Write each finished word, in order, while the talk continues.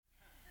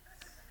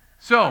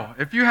So,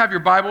 if you have your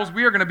Bibles,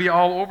 we are going to be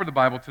all over the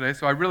Bible today,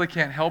 so I really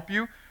can't help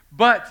you.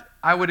 But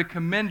I would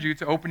commend you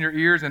to open your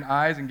ears and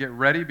eyes and get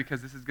ready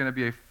because this is going to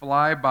be a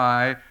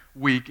fly-by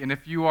week. And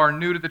if you are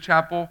new to the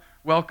chapel,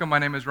 welcome. My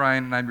name is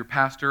Ryan, and I'm your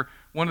pastor.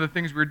 One of the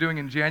things we're doing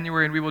in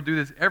January, and we will do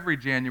this every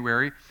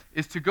January,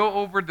 is to go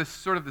over the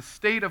sort of the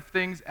state of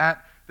things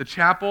at the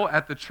chapel,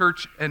 at the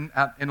church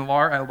at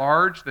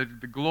large, the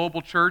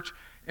global church.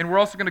 And we're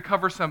also going to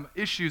cover some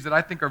issues that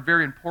I think are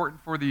very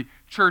important for the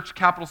church,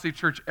 Capital C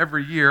Church,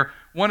 every year.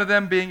 One of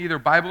them being either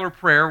Bible or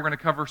prayer. We're going to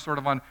cover sort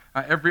of on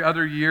every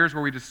other years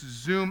where we just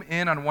zoom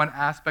in on one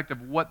aspect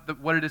of what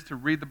it is to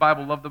read the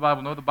Bible, love the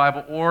Bible, know the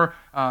Bible, or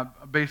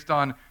based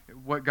on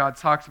what God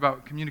talks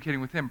about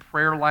communicating with Him.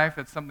 Prayer life,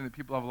 that's something that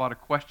people have a lot of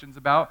questions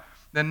about.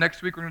 Then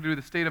next week we're going to do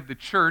the state of the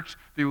church,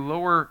 the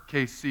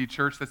lowercase c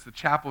church, that's the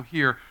chapel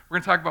here. We're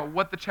going to talk about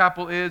what the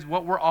chapel is,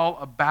 what we're all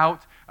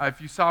about.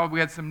 If you saw, we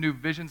had some new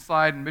vision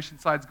slide and mission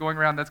slides going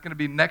around. That's going to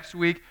be next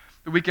week.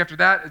 The week after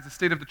that is the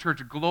state of the church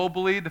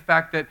globally, the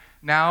fact that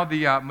now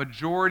the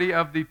majority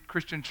of the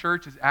Christian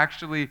church is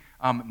actually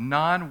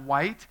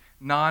non-white,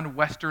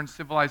 non-Western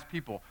civilized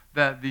people.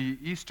 The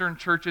Eastern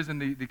churches in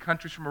the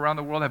countries from around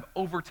the world have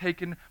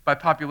overtaken by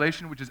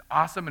population, which is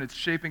awesome, and it's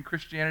shaping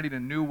Christianity in a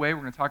new way.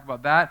 We're going to talk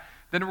about that.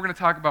 Then we're going to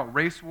talk about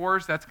race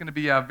wars. That's going to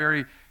be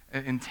very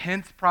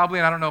intense probably,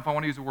 and I don't know if I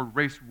want to use the word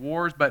race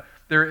wars, but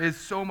there is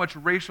so much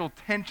racial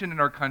tension in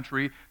our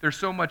country. There's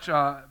so much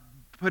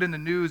put in the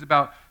news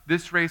about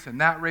this race and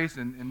that race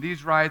and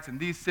these riots and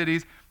these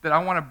cities that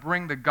I want to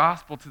bring the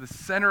gospel to the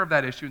center of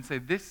that issue and say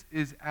this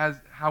is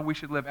how we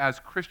should live as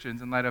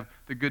Christians in light of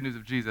the good news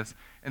of Jesus.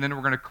 And then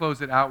we're going to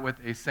close it out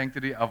with a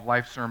sanctity of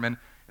life sermon,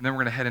 and then we're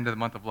going to head into the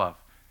month of love.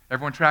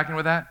 Everyone tracking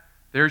with that?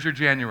 There's your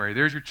January.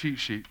 There's your cheat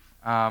sheet.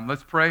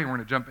 Let's pray, and we're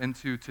going to jump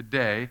into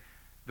today,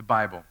 the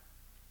Bible.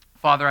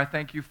 Father, I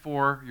thank you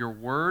for your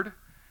word.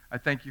 I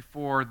thank you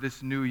for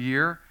this new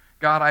year.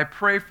 God, I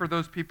pray for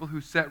those people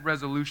who set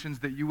resolutions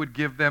that you would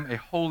give them a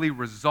holy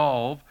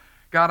resolve.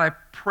 God, I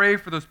pray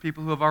for those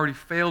people who have already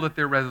failed at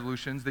their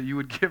resolutions that you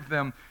would give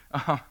them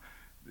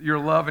your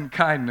love and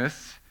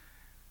kindness.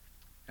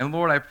 And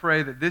Lord, I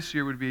pray that this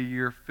year would be a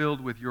year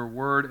filled with your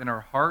word in our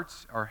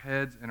hearts, our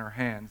heads, and our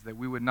hands, that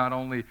we would not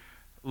only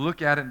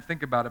look at it and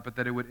think about it, but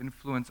that it would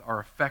influence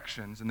our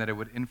affections and that it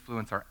would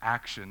influence our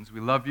actions. We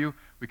love you.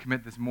 We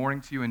commit this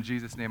morning to you in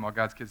Jesus' name. All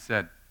God's kids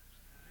said,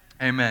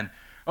 amen.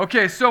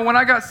 Okay, so when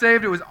I got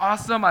saved, it was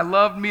awesome. I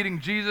loved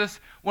meeting Jesus.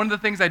 One of the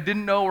things I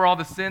didn't know were all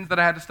the sins that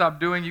I had to stop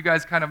doing. You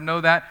guys kind of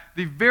know that.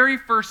 The very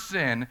first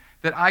sin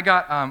that I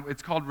got,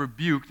 it's called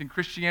rebuked. In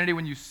Christianity,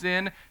 when you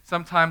sin,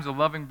 sometimes a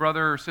loving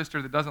brother or sister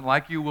that doesn't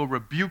like you will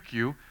rebuke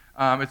you.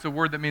 It's a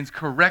word that means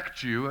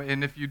correct you,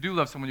 and if you do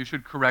love someone, you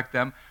should correct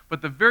them.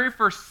 But the very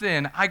first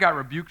sin I got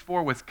rebuked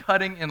for was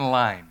cutting in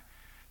line.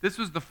 This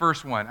was the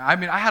first one. I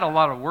mean, I had a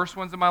lot of worse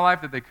ones in my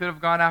life that they could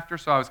have gone after,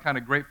 so I was kind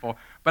of grateful.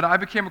 But I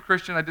became a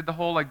Christian. I did the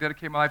whole,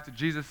 dedicate my life to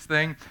Jesus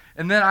thing.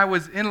 And then I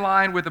was in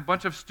line with a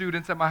bunch of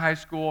students at my high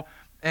school,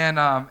 and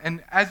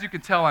as you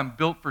can tell, I'm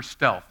built for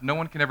stealth. No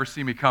one can ever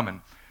see me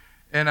coming.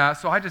 And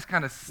so I just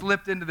kind of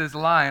slipped into this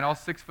line, all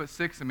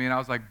 6'6" of me, and I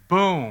was like,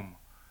 boom.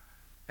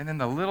 And then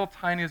the little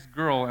tiniest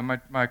girl in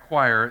my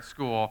choir at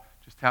school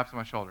just taps on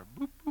my shoulder,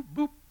 boop, boop,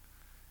 boop.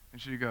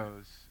 And she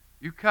goes,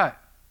 "You cut."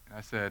 And I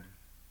said,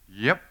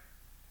 "Yep."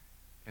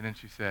 And then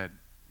she said,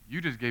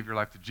 "You just gave your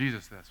life to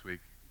Jesus this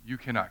week. You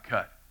cannot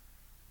cut."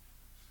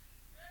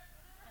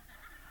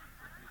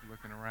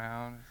 Looking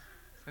around,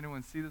 does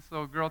anyone see this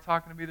little girl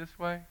talking to me this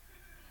way?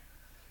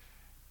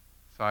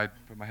 So I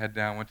put my head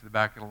down, went to the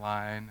back of the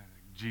line, and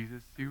like,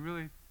 "Jesus, do you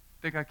really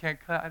think I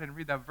can't cut? I didn't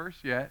read that verse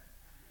yet."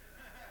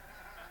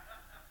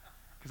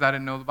 Because I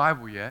didn't know the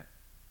Bible yet.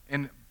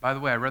 And by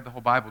the way, I read the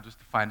whole Bible just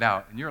to find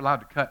out. And you're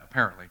allowed to cut,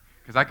 apparently,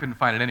 because I couldn't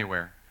find it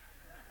anywhere.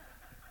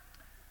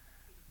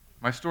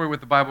 My story with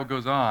the Bible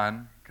goes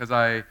on because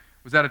I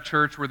was at a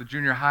church where the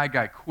junior high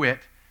guy quit,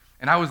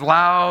 and I was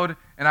loud,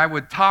 and I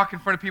would talk in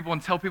front of people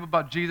and tell people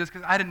about Jesus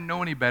because I didn't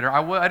know any better.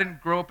 I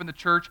didn't grow up in the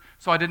church,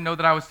 so I didn't know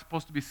that I was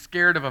supposed to be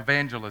scared of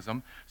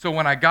evangelism. So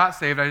when I got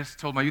saved, I just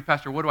told my youth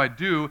pastor, "What do I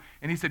do?"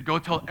 And he said, "Go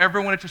tell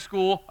everyone at your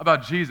school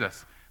about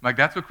Jesus." I'm like,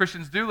 "That's what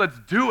Christians do? Let's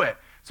do it."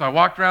 So I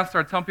walked around,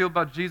 started telling people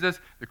about Jesus.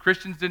 The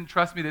Christians didn't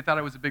trust me. They thought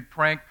it was a big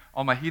prank.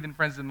 All my heathen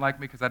friends didn't like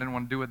me because I didn't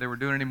want to do what they were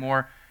doing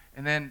anymore.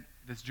 And then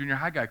this junior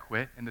high guy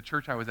quit, and the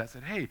church I was at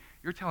said, "Hey,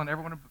 you're telling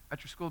everyone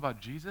at your school about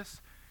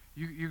Jesus?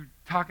 You're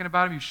talking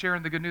about him? You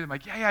sharing the good news?" I'm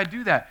like, yeah, I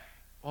do that.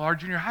 "Well, our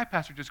junior high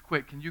pastor just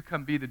quit. Can you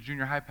come be the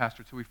junior high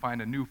pastor till we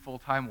find a new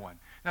full-time one?"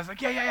 And I was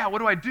like, yeah. What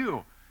do I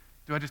do?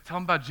 Do I just tell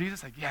them about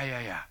Jesus? Like,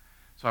 yeah.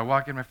 So I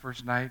walk in my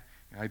first night.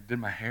 I did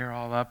my hair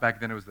all up. Back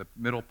then it was the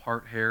middle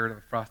part hair, the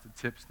frosted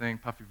tips thing,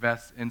 puffy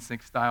vest,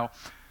 NSYNC style.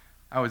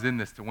 I was in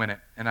this to win it.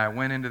 And I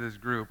went into this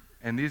group,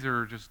 and these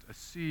are just a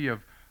sea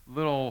of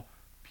little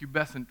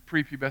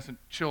prepubescent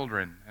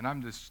children. And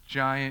I'm this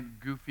giant,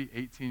 goofy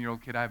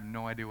 18-year-old kid. I have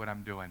no idea what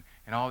I'm doing.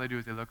 And all they do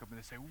is they look up and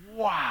they say,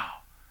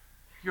 "Wow,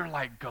 you're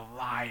like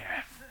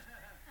Goliath."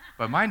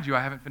 But mind you, I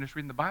haven't finished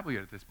reading the Bible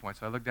yet at this point.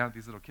 So I look down at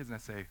these little kids and I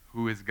say,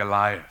 "Who is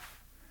Goliath?"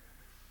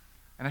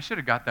 And I should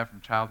have got that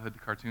from childhood, the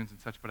cartoons and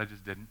such, but I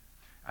just didn't.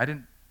 I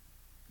didn't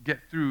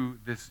get through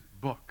this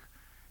book.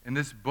 And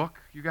this book,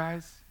 you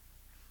guys,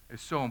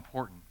 is so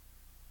important.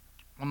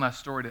 One last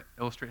story to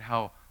illustrate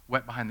how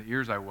wet behind the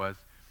ears I was.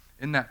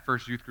 In that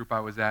first youth group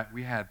I was at,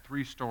 we had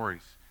 3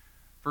 stories.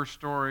 First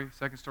story,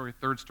 second story,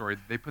 third story.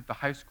 They put the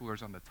high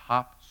schoolers on the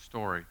top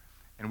story.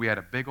 And we had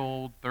a big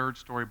old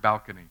third-story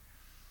balcony.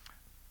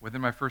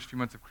 Within my first few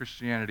months of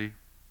Christianity,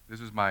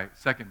 this was my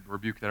second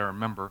rebuke that I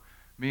remember,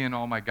 me and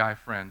all my guy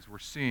friends were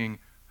seeing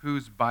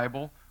whose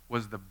Bible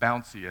was the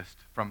bounciest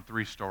from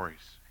 3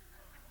 stories.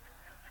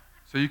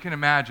 So you can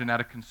imagine at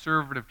a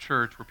conservative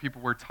church where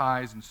people wear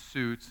ties and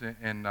suits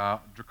and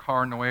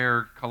Dracar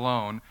Noir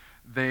cologne,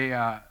 they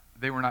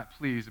were not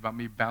pleased about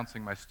me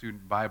bouncing my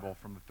student Bible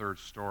from the 3rd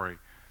story.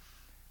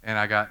 And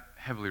I got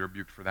heavily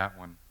rebuked for that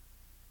one.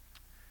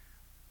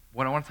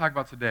 What I want to talk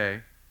about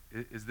today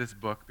is this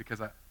book,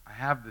 because I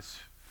have this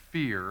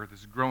fear,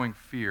 this growing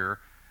fear,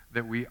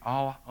 that we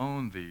all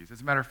own these.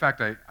 As a matter of fact,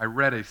 I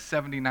read a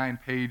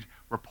 79-page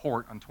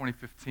report on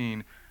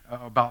 2015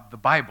 about the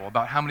Bible,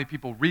 about how many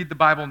people read the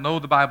Bible, know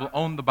the Bible,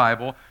 own the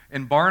Bible.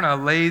 And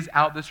Barna lays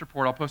out this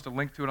report. I'll post a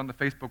link to it on the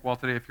Facebook wall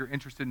today if you're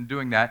interested in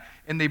doing that.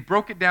 And they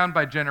broke it down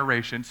by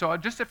generation. So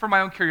just for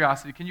my own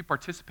curiosity, can you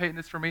participate in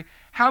this for me?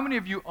 How many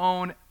of you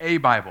own a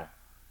Bible?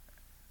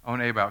 Own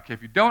a Bible. Okay,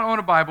 if you don't own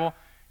a Bible,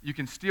 you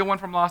can steal one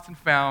from Lost and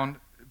Found.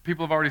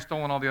 People have already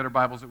stolen all the other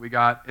Bibles that we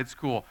got. It's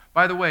cool.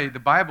 By the way, the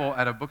Bible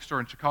at a bookstore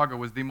in Chicago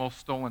was the most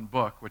stolen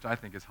book, which I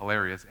think is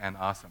hilarious and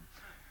awesome.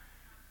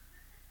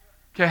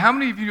 Okay, how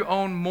many of you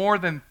own more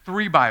than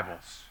 3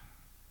 Bibles?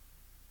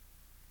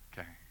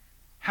 Okay.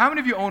 How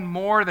many of you own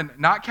more than,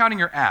 not counting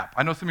your app?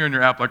 I know some of you on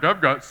your app like, I've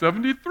got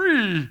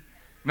 73.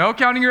 No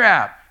counting your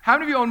app. How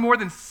many of you own more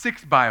than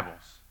 6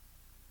 Bibles?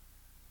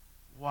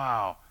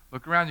 Wow.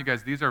 Look around, you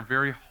guys. These are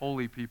very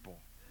holy people.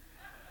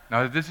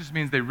 Now, this just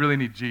means they really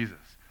need Jesus.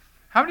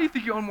 How many of you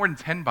think you own more than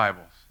 10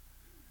 Bibles?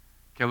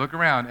 Okay, look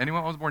around.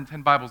 Anyone who owns more than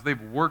 10 Bibles,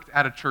 they've worked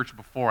at a church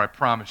before, I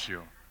promise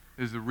you.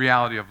 This is the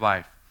reality of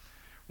life.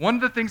 One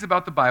of the things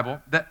about the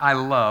Bible that I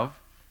love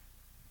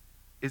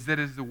is that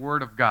it is the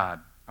Word of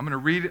God. I'm going to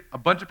read a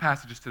bunch of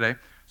passages today.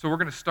 So we're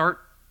going to start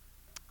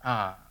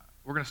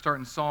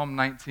in Psalm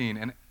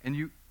 19. And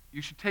you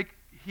should take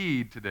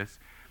heed to this,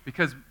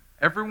 because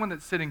everyone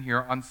that's sitting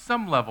here, on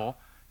some level,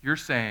 you're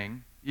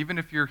saying, even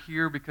if you're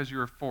here because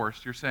you're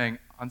forced, you're saying,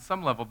 on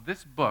some level,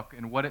 this book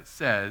and what it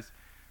says,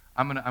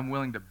 I'm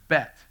willing to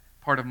bet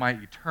part of my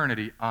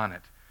eternity on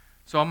it.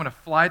 So I'm going to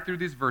fly through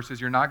these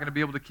verses. You're not going to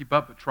be able to keep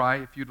up, but try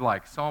if you'd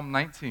like. Psalm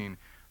 19,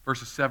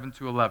 verses 7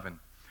 to 11.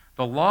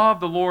 The law of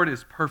the Lord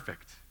is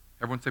perfect.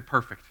 Everyone say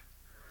perfect.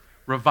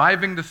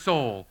 Reviving the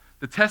soul.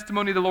 The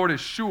testimony of the Lord is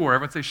sure.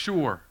 Everyone say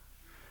sure.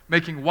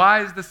 Making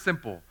wise the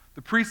simple.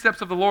 The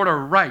precepts of the Lord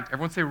are right.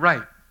 Everyone say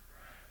right.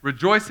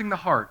 Rejoicing the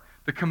heart.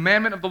 The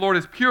commandment of the Lord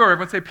is pure.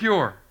 Everyone say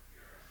pure.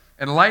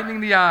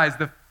 Enlightening the eyes.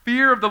 The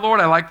fear of the Lord,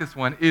 I like this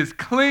one, is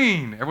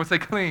clean. Everyone say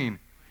clean.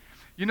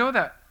 You know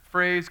that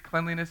phrase,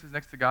 cleanliness is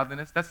next to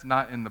godliness? That's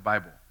not in the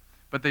Bible.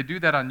 But they do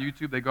that on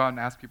YouTube. They go out and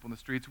ask people in the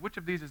streets, which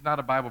of these is not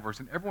a Bible verse?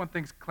 And everyone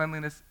thinks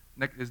cleanliness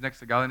is next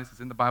to godliness.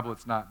 It's in the Bible.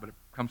 It's not, but it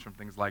comes from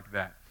things like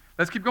that.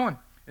 Let's keep going.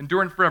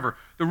 Enduring forever.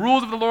 The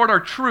rules of the Lord are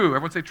true.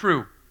 Everyone say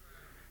true.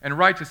 And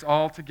righteous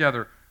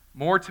altogether.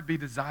 More to be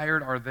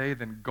desired are they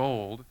than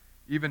gold,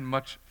 even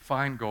much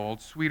fine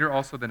gold, sweeter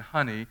also than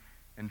honey,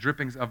 and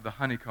drippings of the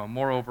honeycomb.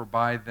 Moreover,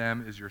 by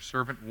them is your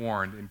servant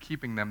warned. In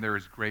keeping them there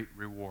is great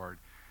reward.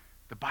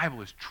 The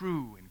Bible is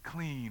true and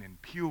clean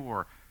and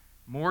pure,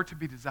 more to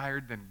be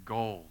desired than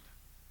gold.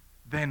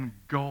 Than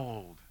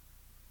gold.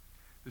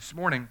 This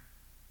morning,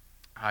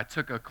 I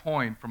took a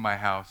coin from my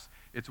house.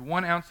 It's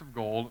 1 ounce of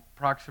gold,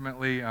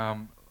 approximately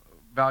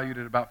valued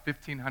at about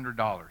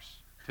 $1,500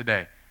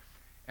 today.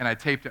 And I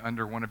taped it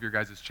under one of your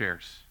guys'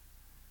 chairs.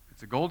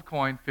 It's a gold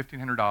coin,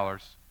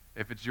 $1,500.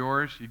 If it's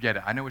yours, you get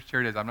it. I know which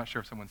chair it is. I'm not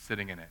sure if someone's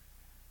sitting in it.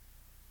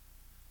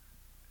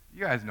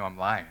 You guys know I'm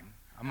lying.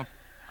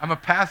 I'm a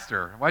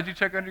pastor. Why'd you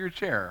check under your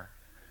chair?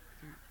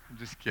 I'm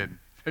just kidding.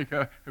 Take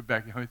it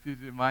back. You want to see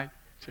it in my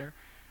chair?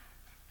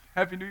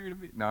 Happy New Year to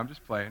me. No, I'm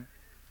just playing.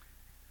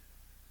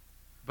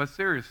 But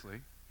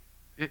seriously,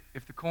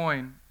 if the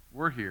coin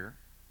were here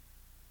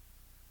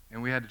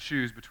and we had to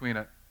choose between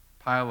a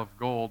pile of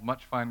gold,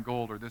 much fine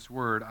gold, or this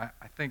word,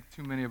 I think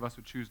too many of us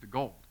would choose the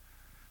gold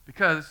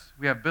because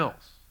we have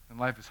bills and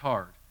life is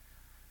hard.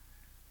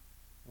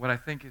 What I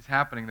think is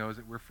happening, though, is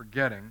that we're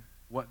forgetting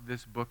what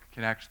this book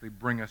can actually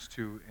bring us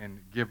to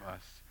and give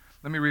us.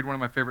 Let me read one of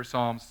my favorite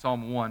Psalms,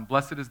 Psalm 1.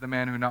 Blessed is the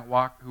man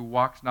who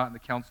walks not in the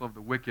counsel of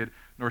the wicked,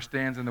 nor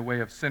stands in the way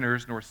of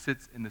sinners, nor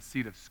sits in the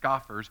seat of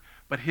scoffers,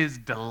 but his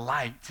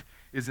delight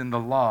is in the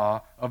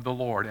law of the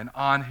Lord, and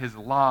on his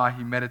law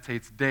he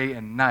meditates day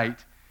and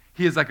night.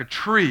 He is like a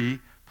tree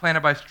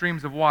planted by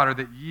streams of water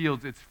that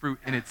yields its fruit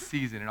in its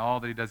season, and all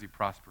that he does he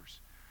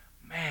prospers.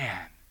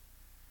 Man,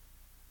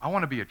 I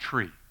want to be a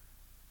tree.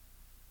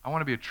 I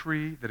want to be a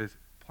tree that is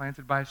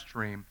planted by a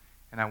stream,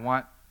 and I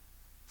want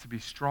to be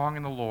strong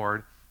in the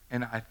Lord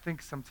And I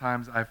think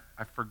sometimes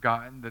I've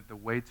forgotten that the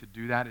way to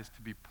do that is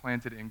to be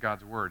planted in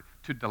God's Word,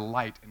 to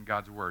delight in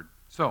God's Word.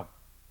 So,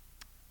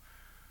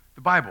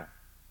 the Bible,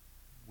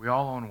 we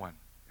all own one.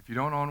 If you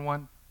don't own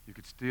one, you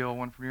could steal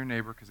one from your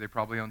neighbor because they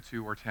probably own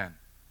 2 or 10.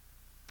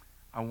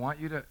 I want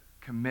you to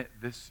commit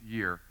this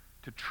year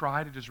to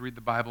try to just read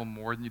the Bible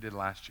more than you did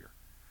last year.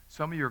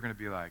 Some of you are going to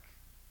be like,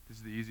 this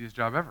is the easiest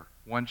job ever.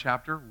 1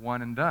 chapter,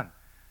 1 and done.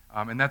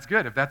 And that's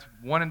good. If that's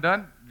 1 and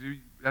done,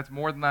 that's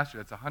more than last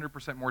year. That's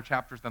 100% more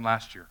chapters than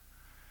last year.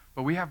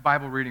 But we have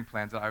Bible reading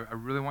plans that I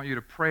really want you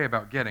to pray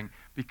about getting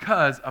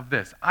because of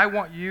this. I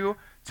want you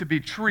to be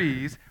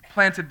trees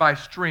planted by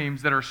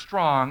streams that are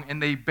strong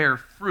and they bear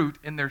fruit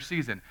in their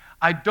season.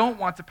 I don't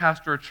want to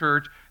pastor a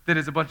church that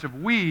is a bunch of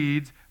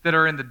weeds that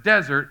are in the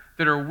desert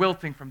that are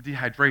wilting from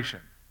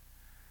dehydration.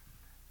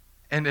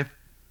 And if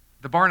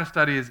the Barna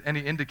study is any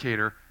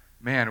indicator,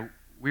 man,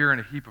 we are in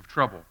a heap of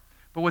trouble.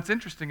 But what's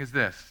interesting is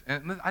this,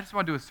 and I just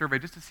want to do a survey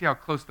just to see how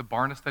close the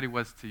Barna study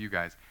was to you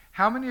guys.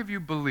 How many of you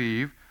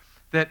believe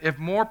that if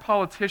more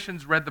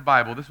politicians read the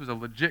Bible, this was a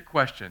legit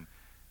question,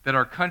 that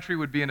our country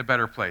would be in a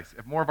better place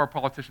if more of our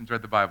politicians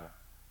read the Bible?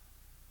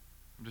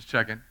 I'm just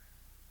checking.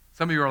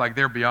 Some of you are like,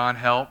 they're beyond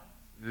help.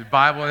 The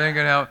Bible ain't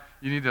going to help.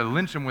 You need to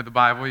lynch them with the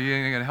Bible. You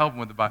ain't going to help them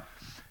with the Bible.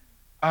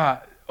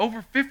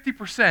 Over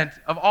 50%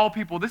 of all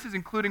people, this is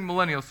including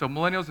millennials, so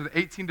millennials are the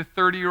 18 to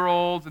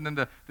 30-year-olds, and then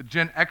the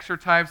Gen Xer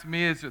types,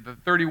 me, is the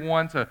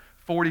 31 to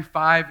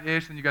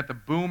 45-ish, and you got the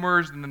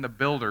boomers, and then the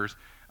builders.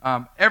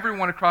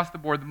 Everyone across the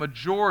board, the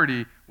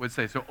majority would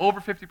say, so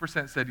over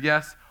 50% said,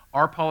 yes,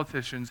 our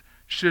politicians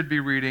should be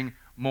reading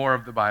more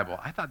of the Bible.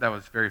 I thought that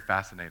was very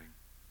fascinating.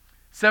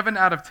 7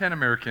 out of 10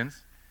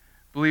 Americans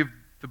believe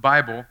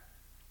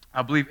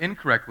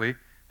incorrectly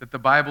that the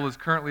Bible is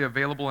currently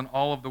available in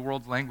all of the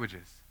world's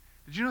languages.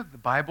 Did you know that the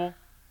Bible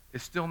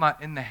is still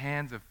not in the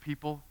hands of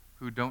people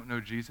who don't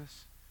know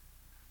Jesus?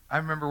 I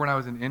remember when I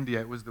was in India,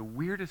 it was the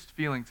weirdest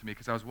feeling to me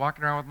because I was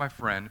walking around with my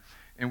friend,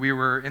 and we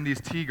were in these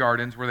tea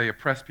gardens where they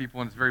oppress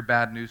people, and it's very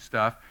bad news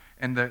stuff.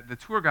 And the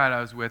tour guide I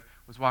was with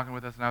was walking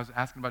with us, and I was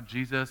asking about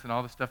Jesus and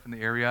all the stuff in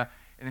the area.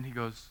 And then he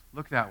goes,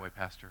 look that way,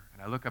 Pastor.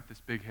 And I look up this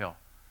big hill.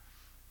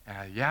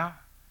 And yeah,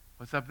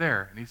 what's up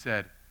there? And he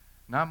said,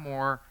 not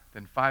more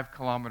than 5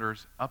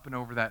 kilometers up and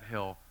over that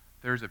hill,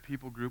 there's a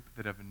people group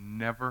that have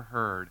never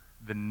heard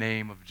the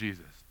name of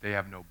Jesus. They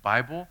have no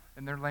Bible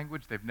in their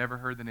language. They've never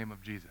heard the name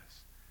of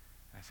Jesus.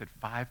 And I said,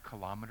 5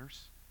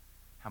 kilometers?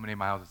 How many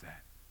miles is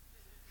that?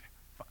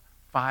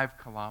 5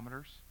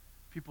 kilometers?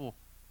 People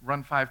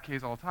run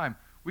 5Ks all the time.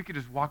 We could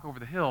just walk over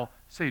the hill,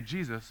 say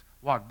Jesus,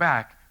 walk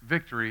back,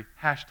 victory,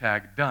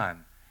 hashtag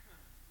done.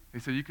 He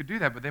said, you could do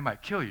that, but they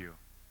might kill you.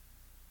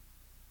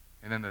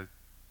 And then the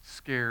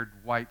scared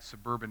white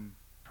suburban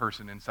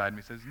person inside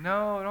me says,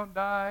 no, don't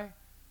die.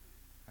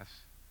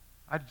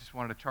 I just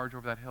wanted to charge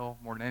over that hill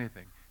more than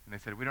anything. And they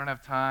said, we don't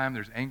have time.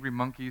 There's angry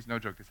monkeys. No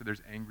joke. They said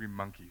there's angry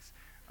monkeys.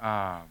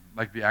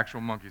 Like the actual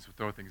monkeys would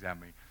throw things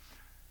at me.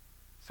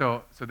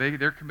 So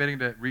they're committing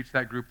to reach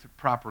that group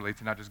properly,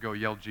 to not just go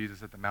yell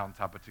Jesus at the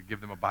mountaintop, but to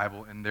give them a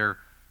Bible in their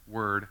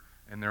word,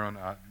 in their own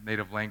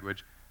native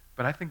language.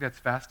 But I think that's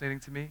fascinating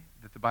to me,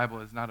 that the Bible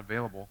is not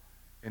available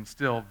in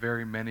still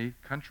very many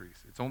countries.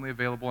 It's only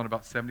available in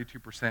about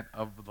 72%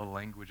 of the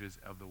languages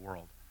of the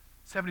world.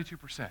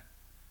 72%.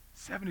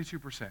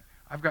 72%.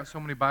 I've got so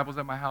many Bibles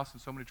at my house and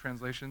so many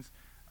translations.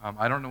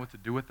 I don't know what to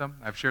do with them.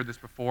 I've shared this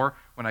before.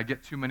 When I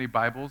get too many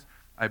Bibles,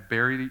 I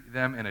bury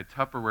them in a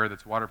Tupperware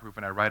that's waterproof,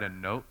 and I write a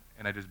note,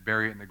 and I just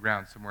bury it in the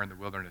ground somewhere in the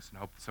wilderness and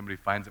hope that somebody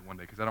finds it one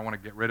day, because I don't want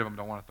to get rid of them,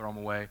 don't want to throw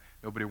them away.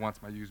 Nobody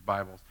wants my used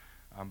Bibles.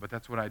 But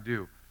that's what I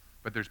do.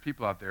 But there's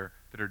people out there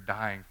that are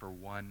dying for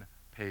one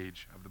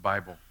page of the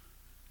Bible.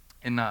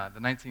 In the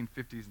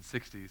 1950s and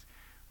 60s,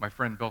 my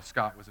friend Bill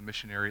Scott was a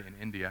missionary in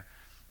India,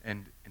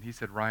 and he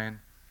said, Ryan,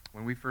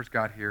 when we first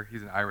got here,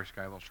 he's an Irish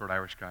guy, a little short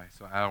Irish guy,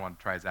 so I don't want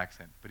to try his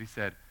accent, but he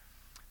said,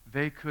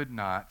 we could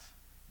not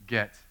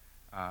get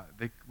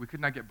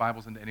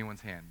Bibles into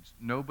anyone's hands.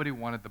 Nobody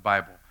wanted the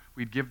Bible.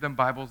 We'd give them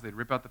Bibles, they'd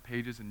rip out the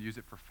pages and use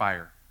it for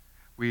fire.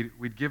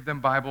 We'd give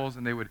them Bibles,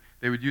 and they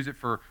would use it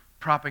for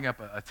propping up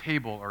a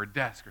table or a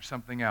desk or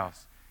something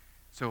else.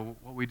 So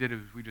what we did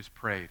is we just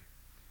prayed.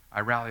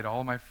 I rallied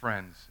all my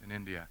friends in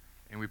India,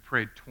 and we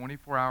prayed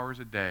 24 hours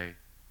a day,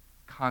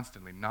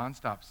 constantly,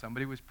 nonstop.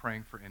 Somebody was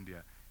praying for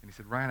India. And he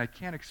said, Ryan, I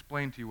can't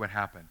explain to you what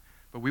happened,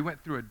 but we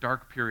went through a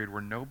dark period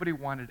where nobody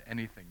wanted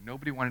anything.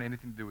 Nobody wanted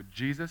anything to do with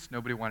Jesus.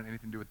 Nobody wanted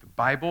anything to do with the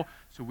Bible.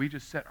 So we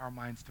just set our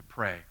minds to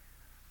pray.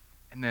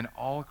 And then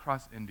all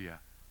across India,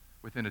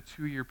 within a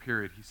 2-year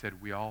period, he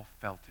said, we all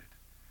felt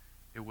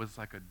it. It was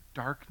like a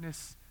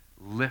darkness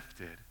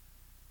lifted.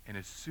 And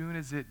as soon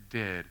as it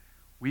did,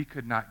 we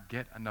could not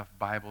get enough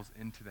Bibles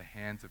into the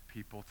hands of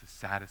people to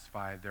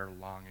satisfy their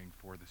longing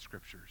for the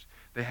Scriptures.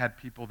 They had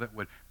people that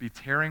would be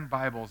tearing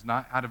Bibles,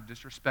 not out of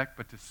disrespect,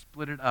 but to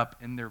split it up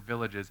in their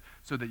villages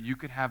so that you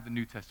could have the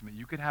New Testament,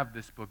 you could have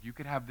this book, you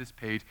could have this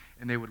page,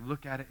 and they would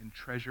look at it and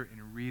treasure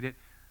and read it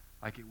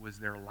like it was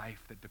their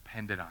life that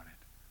depended on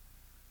it.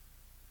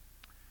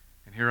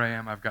 And here I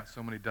am, I've got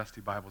so many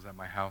dusty Bibles at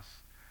my house.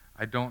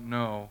 I don't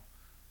know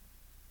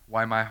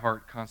why my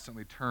heart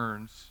constantly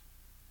turns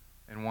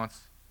and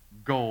wants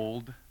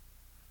gold.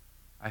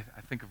 I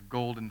think of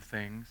golden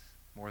things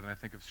more than I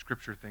think of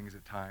Scripture things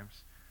at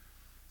times.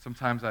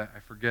 Sometimes I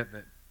forget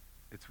that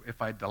it's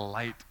if I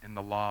delight in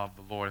the law of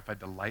the Lord, if I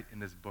delight in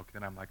this book,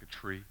 then I'm like a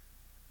tree.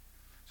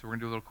 So we're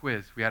going to do a little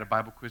quiz. We had a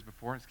Bible quiz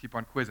before. Let's keep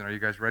on quizzing. Are you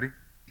guys ready?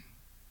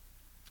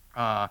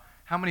 How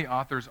many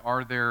authors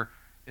are there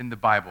in the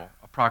Bible,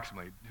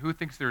 approximately? Who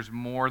thinks there's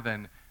more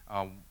than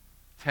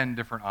 10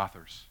 different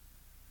authors?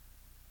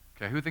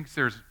 Okay, who thinks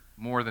there's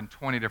more than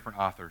 20 different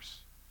authors?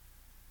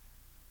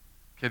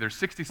 Okay, there's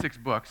 66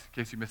 books,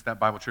 in case you missed that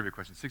Bible trivia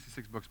question.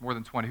 66 books, more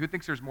than 20. Who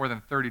thinks there's more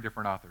than 30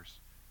 different authors?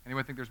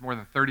 Anyone think there's more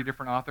than 30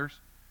 different authors?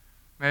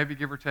 Maybe,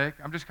 give or take.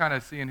 I'm just kind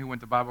of seeing who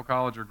went to Bible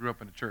college or grew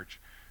up in a church.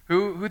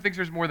 Who thinks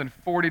there's more than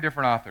 40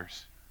 different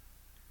authors?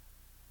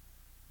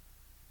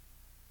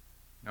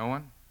 No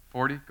one?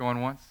 40?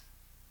 Going once?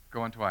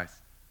 Going twice.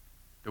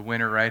 The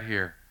winner right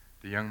here,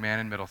 the young man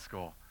in middle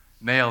school.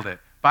 Nailed it.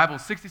 Bible,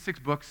 66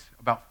 books,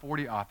 about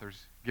 40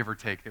 authors, give or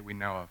take, that we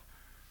know of.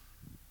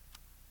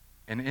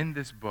 And in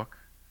this book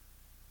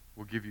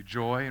will give you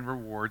joy and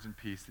rewards and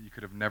peace that you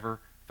could have never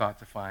thought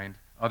to find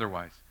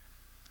otherwise.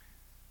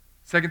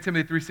 2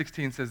 Timothy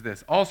 3:16 says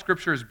this, all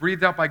Scripture is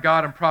breathed out by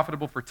God and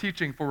profitable for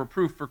teaching, for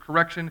reproof, for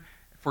correction,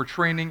 for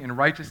training in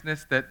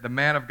righteousness, that the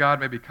man of God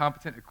may be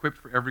competent, equipped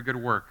for every good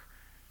work.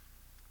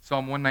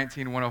 Psalm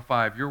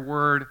 119:105, your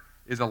word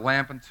is a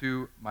lamp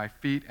unto my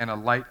feet and a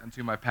light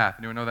unto my path.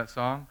 Anyone know that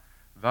song?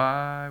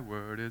 Thy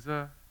word is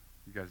a...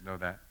 You guys know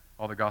that.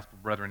 All the gospel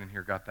brethren in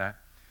here got that.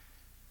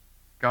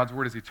 God's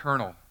word is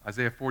eternal.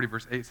 Isaiah 40,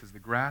 verse 8 says, the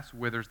grass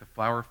withers, the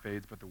flower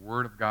fades, but the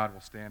word of God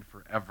will stand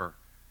forever.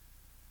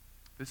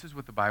 This is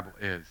what the Bible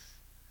is.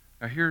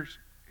 Now here's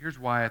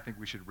why I think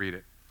we should read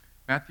it.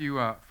 Matthew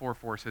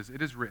 4:4 says,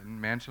 it is written,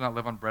 man shall not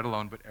live on bread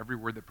alone, but every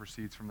word that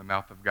proceeds from the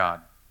mouth of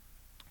God.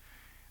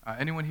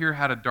 Anyone here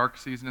had a dark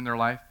season in their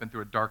life, been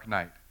through a dark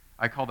night?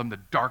 I call them the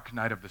dark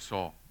night of the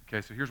soul.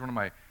 Okay, so here's one of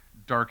my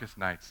darkest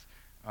nights.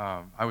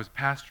 I was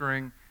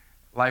pastoring,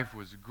 life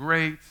was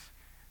great,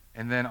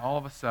 and then all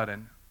of a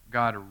sudden,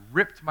 God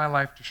ripped my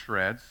life to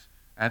shreds,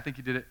 and I think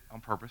he did it on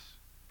purpose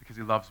because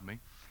he loves me.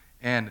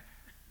 And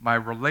my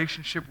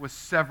relationship was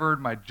severed,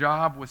 my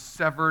job was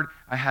severed,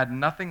 I had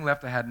nothing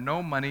left, I had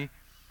no money,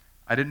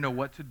 I didn't know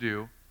what to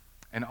do,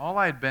 and all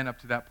I had been up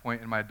to that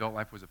point in my adult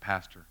life was a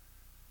pastor.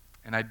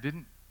 And I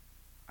didn't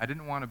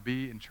want to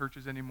be in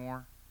churches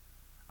anymore.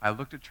 I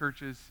looked at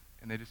churches,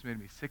 and they just made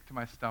me sick to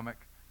my stomach.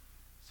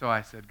 So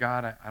I said,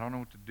 God, I don't know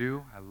what to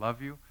do. I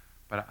love you,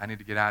 but I need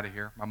to get out of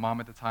here. My mom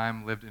at the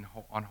time lived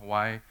on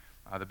Hawaii,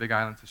 the Big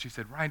Island, so she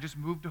said, Ryan, just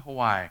move to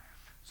Hawaii.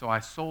 So I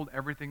sold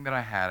everything that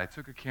I had. I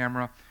took a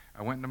camera,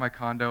 I went into my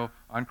condo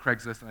on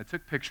Craigslist, and I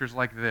took pictures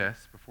like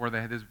this before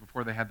they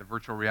had the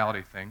virtual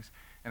reality things,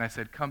 and I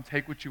said, come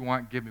take what you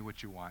want, give me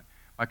what you want.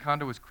 My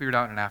condo was cleared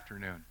out in an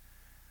afternoon.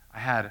 I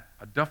had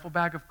a duffel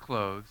bag of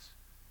clothes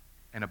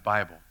and a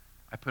Bible.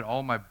 I put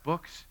all my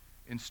books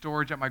in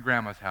storage at my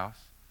grandma's house.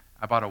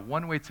 I bought a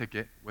one-way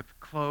ticket with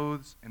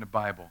clothes and a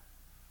Bible.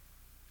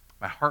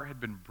 My heart had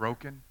been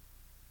broken.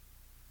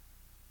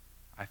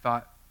 I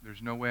thought,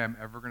 there's no way I'm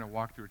ever going to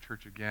walk through a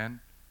church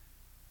again.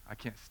 I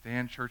can't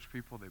stand church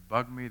people. They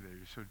bug me. They're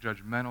so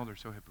judgmental. They're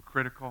so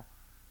hypocritical.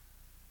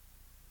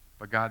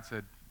 But God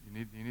said, you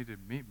need to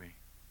meet me.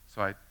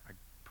 So I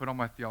put on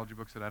my theology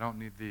books, said, I don't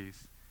need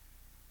these.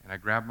 And I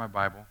grabbed my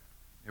Bible.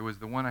 It was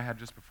the one I had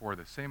just before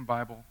this. Same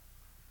Bible,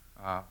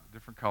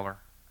 different color.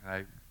 And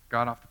I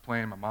got off the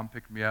plane. My mom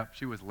picked me up.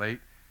 She was late.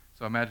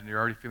 So imagine you're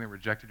already feeling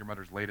rejected. Your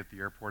mother's late at the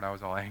airport. I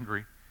was all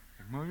angry.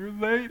 Like, Mom, you're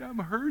late. I'm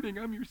hurting.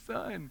 I'm your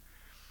son.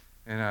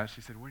 And she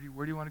said, where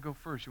do you want to go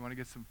first? You want to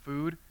get some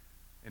food?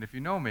 And if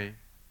you know me,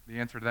 the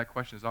answer to that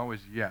question is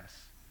always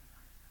yes.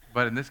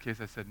 But in this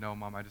case, I said, no,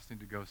 Mom, I just need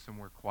to go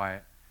somewhere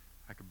quiet,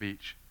 like a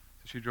beach.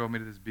 So she drove me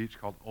to this beach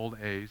called Old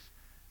A's,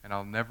 and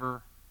I'll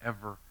never,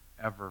 ever,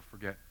 ever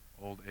forget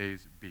Old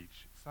A's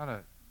beach. It's not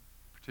a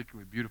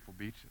particularly beautiful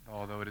beach,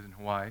 although it is in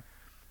Hawaii.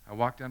 I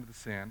walked down to the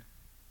sand,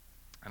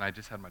 and I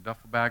just had my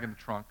duffel bag in the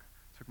trunk,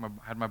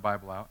 had my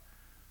Bible out.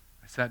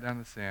 I sat down in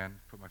the sand,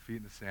 put my feet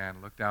in the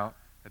sand, looked out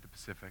at the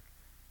Pacific,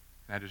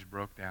 and I just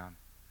broke down.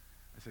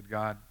 I said,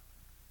 God,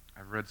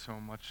 I've read so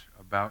much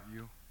about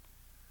you,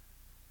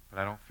 but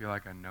I don't feel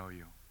like I know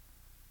you.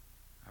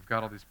 I've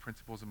got all these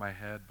principles in my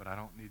head, but I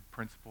don't need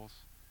principles.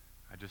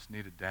 I just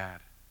need a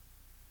dad.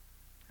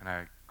 And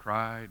I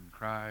cried and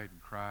cried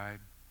and cried.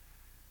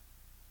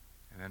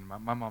 And then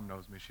my mom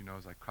knows me. She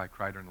knows I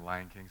cried during the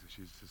Lion King, so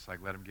she's just like,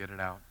 let him get it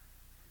out.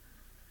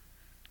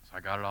 So I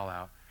got it all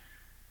out.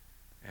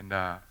 And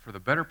for the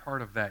better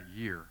part of that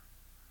year,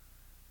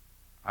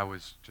 I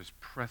was just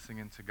pressing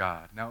into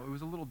God. Now, it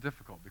was a little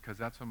difficult because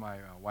that's when my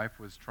wife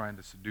was trying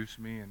to seduce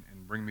me and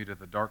bring me to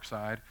the dark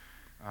side.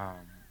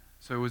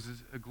 So it was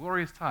a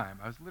glorious time.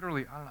 I was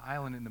literally on an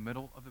island in the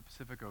middle of the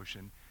Pacific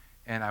Ocean,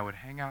 and I would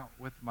hang out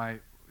with my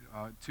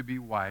to-be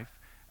wife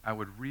I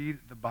would read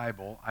the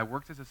Bible. I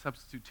worked as a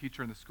substitute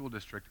teacher in the school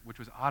district, which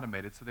was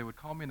automated. So they would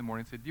call me in the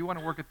morning and say, do you want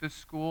to work at this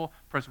school?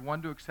 Press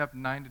 1 to accept,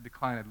 9 to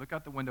decline. I'd look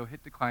out the window,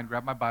 hit decline,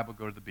 grab my Bible,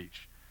 go to the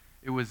beach.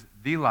 It was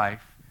the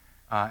life,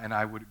 and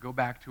I would go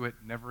back to it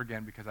never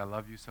again because I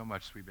love you so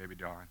much, sweet baby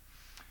darling.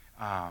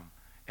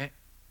 And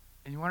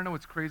you want to know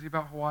what's crazy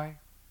about Hawaii?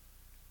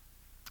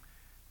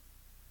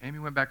 Amy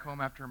went back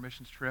home after her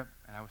missions trip,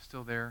 and I was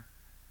still there.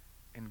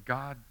 And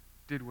God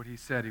did what he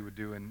said he would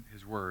do in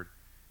his word.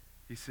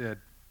 He said,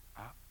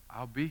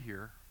 I'll be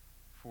here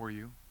for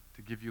you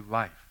to give you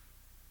life,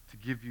 to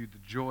give you the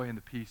joy and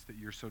the peace that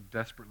you're so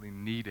desperately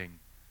needing.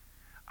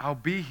 I'll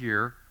be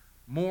here,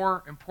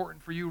 more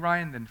important for you,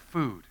 Ryan, than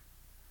food.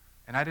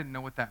 And I didn't know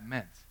what that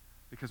meant,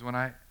 because when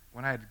I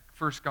had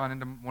first gone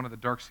into one of the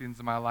dark seasons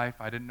of my life,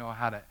 I didn't know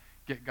how to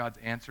get God's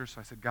answer. So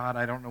I said, God,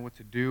 I don't know what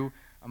to do.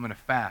 I'm going to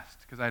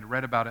fast, because I had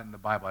read about it in the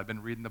Bible. I'd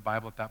been reading the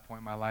Bible at that point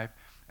in my life,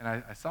 and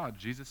I saw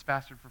Jesus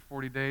fasted for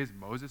 40 days.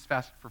 Moses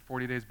fasted for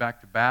 40 days back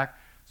to back.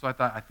 So I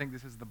thought, I think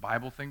this is the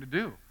Bible thing to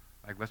do.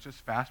 Like, let's just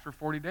fast for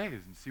 40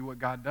 days and see what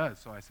God does.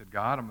 So I said,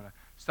 God, I'm going to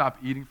stop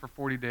eating for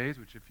 40 days,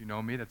 which if you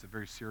know me, that's a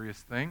very serious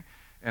thing.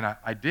 And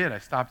I did. I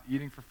stopped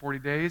eating for 40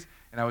 days,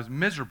 and I was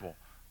miserable.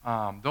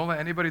 Don't let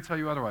anybody tell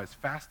you otherwise.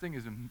 Fasting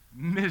is a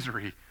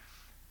misery.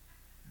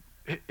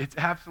 It's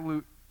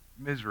absolute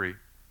misery.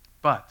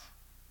 But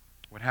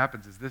what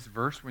happens is this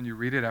verse, when you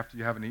read it after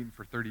you haven't eaten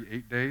for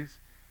 38 days,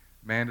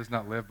 man does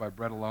not live by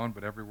bread alone,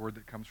 but every word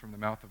that comes from the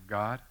mouth of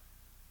God.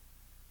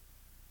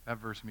 That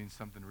verse means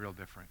something real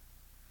different.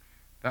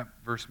 That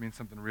verse means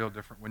something real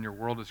different. When your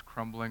world is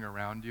crumbling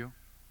around you,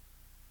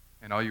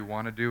 and all you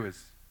want to do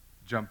is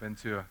jump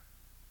into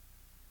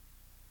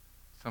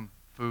some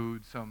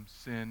food, some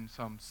sin,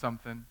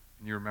 something,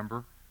 and you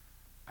remember,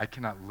 I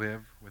cannot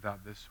live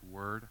without this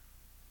word.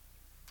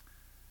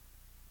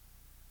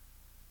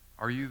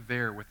 Are you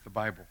there with the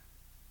Bible?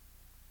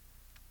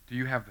 Do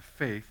you have the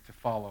faith to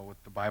follow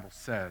what the Bible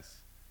says?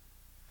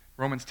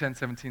 Romans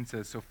 10:17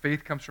 says, so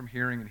faith comes from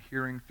hearing, and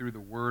hearing through the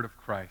word of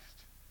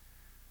Christ.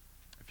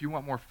 If you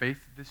want more faith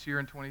this year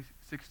in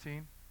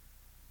 2016,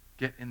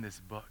 get in this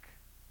book.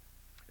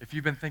 If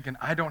you've been thinking,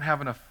 I don't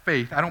have enough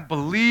faith, I don't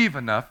believe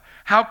enough,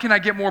 how can I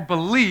get more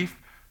belief?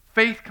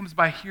 Faith comes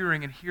by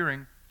hearing, and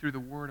hearing through the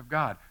word of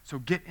God. So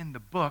get in the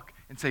book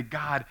and say,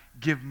 God,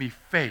 give me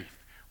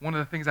faith. One of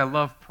the things I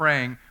love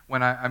praying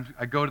when I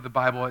go to the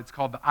Bible, it's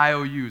called the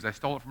IOUs. I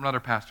stole it from another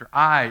pastor.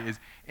 I is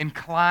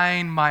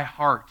incline my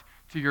heart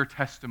to your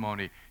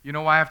testimony. You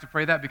know why I have to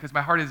pray that? Because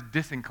my heart is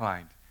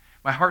disinclined.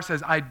 My heart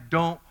says, I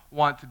don't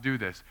want to do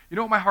this. You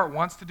know what my heart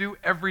wants to do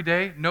every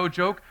day? No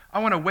joke. I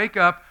want to wake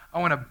up. I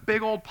want a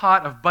big old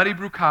pot of Buddy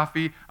Brew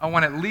coffee. I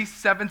want at least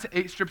 7 to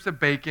 8 strips of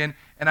bacon.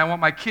 And I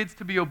want my kids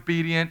to be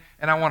obedient.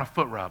 And I want a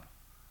foot rub.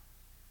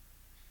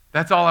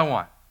 That's all I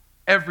want.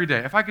 Every day.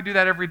 If I could do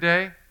that every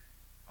day,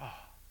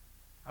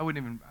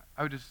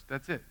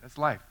 that's it. That's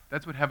life.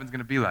 That's what heaven's going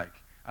to be like.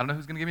 I don't know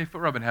who's going to give me a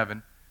foot rub in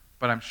heaven,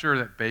 but I'm sure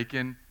that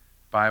bacon,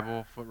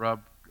 Bible, foot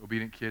rub,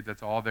 obedient kids,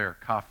 that's all there.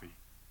 Coffee.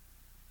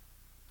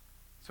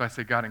 So I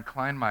say, God,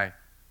 incline my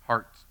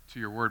heart to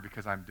your word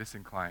because I'm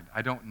disinclined.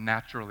 I don't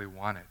naturally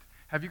want it.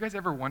 Have you guys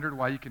ever wondered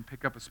why you can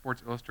pick up a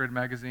Sports Illustrated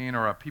magazine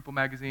or a People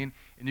magazine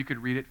and you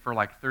could read it for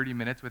like 30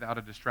 minutes without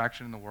a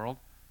distraction in the world?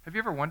 Have you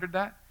ever wondered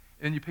that?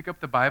 And then you pick up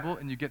the Bible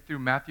and you get through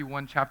Matthew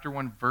 1, chapter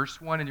 1, verse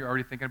 1, and you're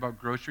already thinking about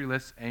grocery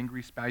lists,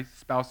 angry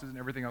spouses, and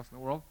everything else in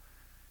the world.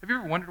 Have you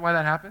ever wondered why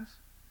that happens?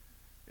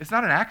 It's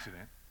not an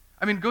accident.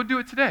 I mean, go do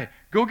it today.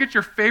 Go get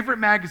your favorite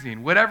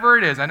magazine, whatever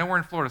it is. I know we're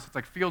in Florida, so it's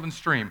like Field and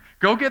Stream.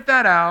 Go get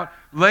that out,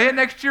 lay it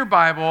next to your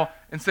Bible,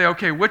 and say,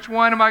 okay, which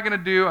one am I going to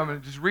do? I'm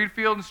going to just read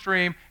Field and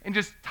Stream, and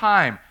just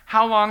time.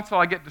 How long till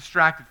I get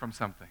distracted from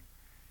something?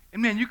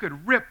 And man, you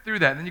could rip through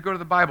that, and then you go to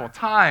the Bible.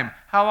 Time.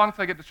 How long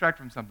till I get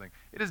distracted from something?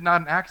 It is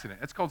not an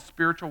accident. It's called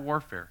spiritual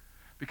warfare,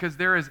 because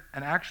there is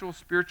an actual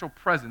spiritual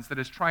presence that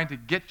is trying to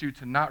get you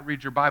to not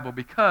read your Bible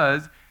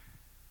because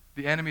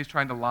the enemy is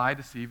trying to lie,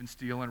 deceive, and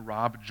steal, and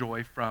rob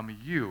joy from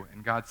you.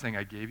 And God's saying,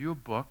 I gave you a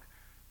book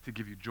to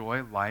give you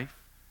joy, life,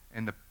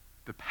 and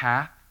the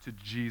path to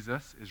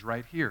Jesus is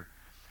right here.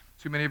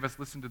 Too many of us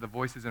listen to the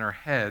voices in our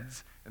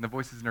heads and the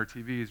voices in our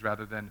TVs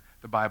rather than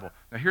the Bible.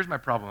 Now, here's my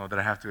problem, though, that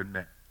I have to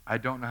admit. I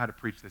don't know how to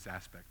preach this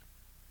aspect.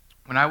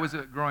 When I was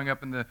growing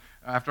up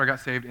after I got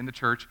saved in the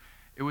church,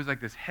 it was like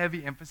this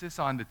heavy emphasis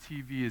on the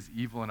TV is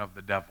evil and of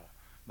the devil.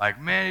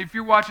 Like, man, if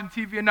you're watching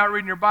TV and not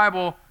reading your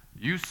Bible,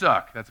 you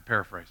suck. That's a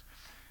paraphrase.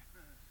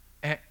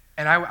 And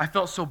I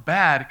felt so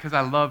bad because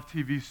I love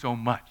TV so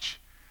much.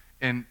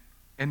 And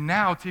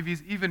now TV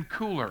is even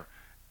cooler.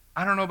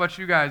 I don't know about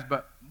you guys,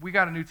 but we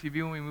got a new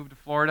TV when we moved to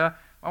Florida.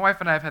 My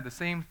wife and I have had the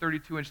same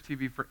 32-inch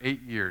TV for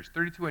 8 years,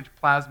 32-inch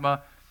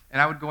plasma.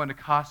 And I would go into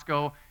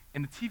Costco,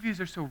 and the TVs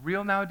are so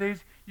real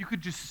nowadays, you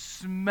could just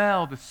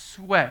smell the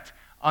sweat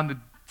on the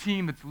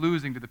team that's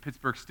losing to the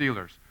Pittsburgh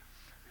Steelers.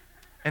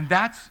 And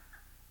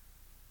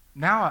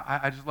now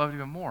I just love it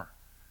even more.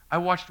 I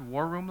watched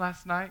War Room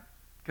last night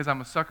because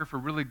I'm a sucker for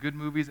really good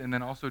movies and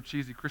then also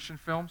cheesy Christian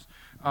films.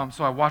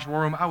 So I watched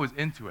War Room. I was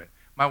into it.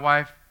 My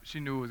wife,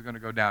 she knew it was going to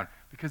go down.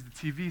 because the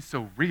TV is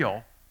so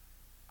real,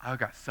 I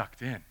got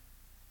sucked in.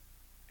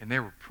 And they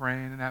were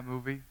praying in that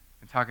movie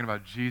and talking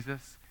about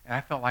Jesus. And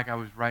I felt like I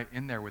was right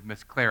in there with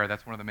Miss Clara.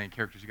 That's one of the main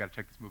characters. You got to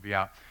check this movie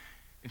out.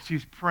 And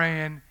she's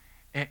praying,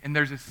 and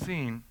there's a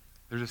scene.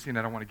 I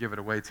don't want to give it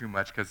away too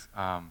much because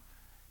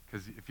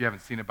if you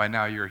haven't seen it by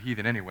now, you're a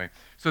heathen anyway.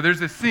 So there's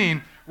this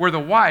scene where the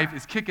wife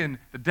is kicking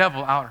the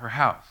devil out of her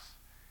house.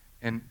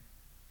 And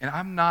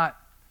I'm not,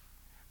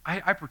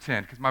 I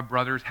pretend, because my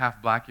brother's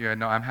half black. You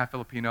know, I'm half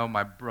Filipino.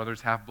 My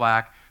brother's half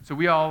black. So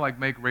we all like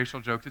make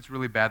racial jokes. It's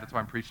really bad. That's why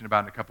I'm preaching about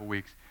it in a couple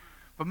weeks.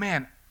 But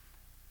man,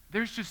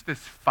 there's just this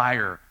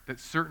fire that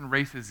certain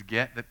races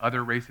get that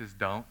other races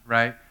don't,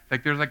 right?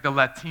 Like there's like the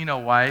Latino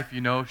wife, you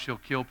know, she'll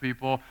kill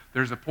people.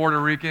 There's the Puerto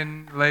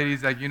Rican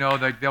ladies, like, you know,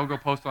 like they'll go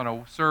post on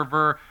a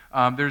server.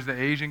 There's the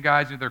Asian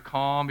guys, you know, they're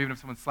calm. Even if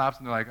someone slaps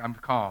them, they're like, I'm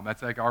calm.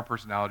 That's like our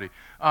personality.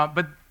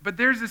 But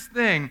there's this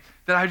thing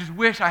that I just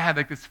wish I had,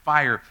 like this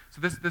fire. So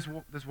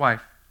this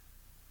wife,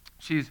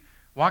 she's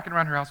walking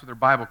around her house with her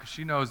Bible because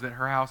she knows that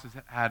her house has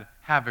had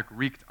havoc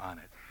wreaked on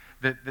it.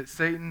 That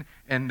Satan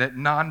and that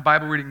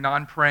non-Bible reading,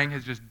 non-praying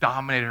has just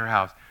dominated her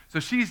house. So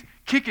she's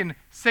kicking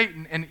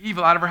Satan and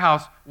evil out of her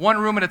house one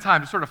room at a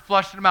time, just sort of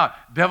flushing them out.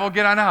 Devil,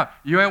 get on out.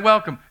 You ain't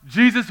welcome.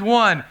 Jesus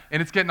won.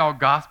 And it's getting all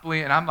gospel-y,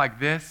 and I'm like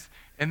this.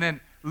 And then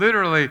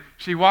literally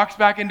she walks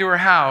back into her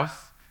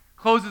house,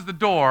 closes the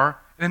door,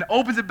 and then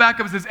opens it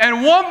back up and says,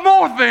 and one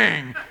more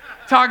thing,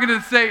 talking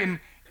to Satan.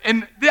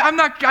 And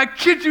I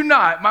kid you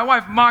not, my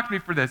wife mocked me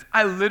for this.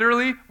 I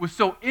literally was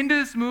so into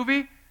this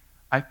movie,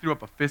 I threw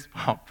up a fist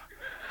pump.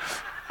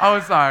 I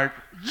was like,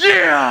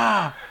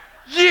 yeah!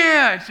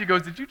 And she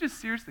goes, did you just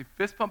seriously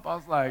fist pump? I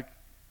was like,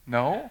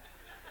 no.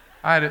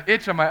 I had an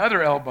itch on my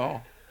other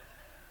elbow.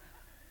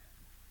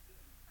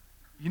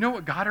 You know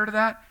what got her to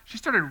that? She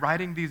started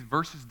writing these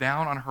verses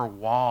down on her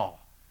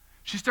wall.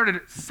 She started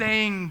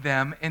saying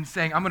them and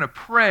saying, I'm going to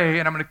pray,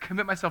 and I'm going to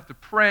commit myself to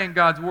praying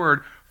God's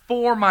word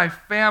for my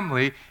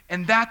family,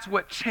 and that's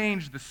what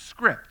changed the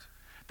script.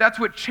 That's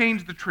what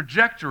changed the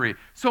trajectory.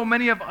 So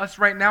many of us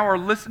right now are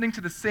listening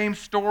to the same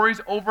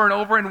stories over and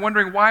over and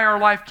wondering why our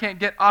life can't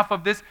get off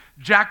of this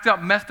jacked up,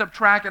 messed up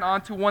track and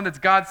onto one that's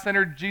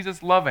God-centered,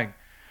 Jesus-loving.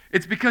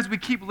 It's because we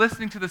keep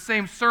listening to the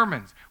same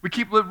sermons. We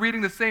keep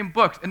reading the same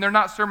books, and they're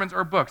not sermons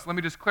or books. Let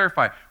me just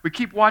clarify. We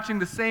keep watching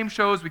the same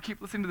shows. We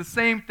keep listening to the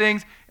same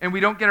things, and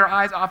we don't get our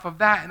eyes off of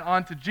that and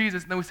onto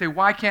Jesus. And then we say,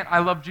 why can't I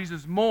love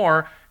Jesus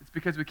more? It's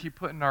because we keep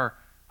putting our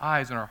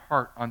eyes and our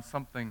heart on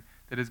something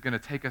that is going to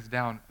take us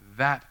down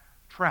that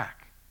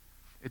track.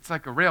 It's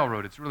like a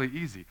railroad. It's really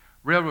easy.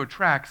 Railroad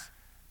tracks,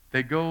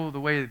 they go the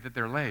way that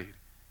they're laid.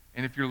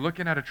 And if you're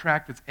looking at a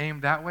track that's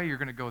aimed that way, you're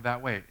going to go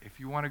that way. If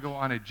you want to go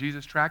on a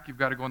Jesus track, you've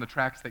got to go on the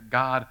tracks that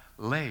God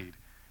laid.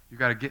 You've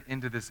got to get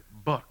into this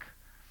book.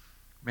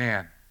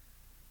 Man,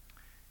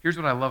 here's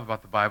what I love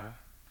about the Bible.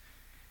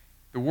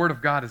 The Word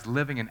of God is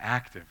living and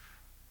active.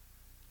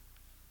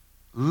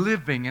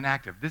 Living and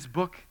active. This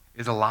book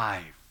is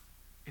alive.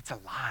 It's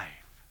alive.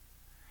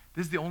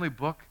 This is the only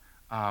book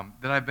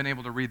that I've been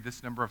able to read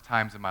this number of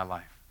times in my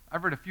life.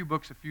 I've read a few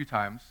books a few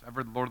times. I've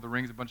read Lord of the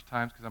Rings a bunch of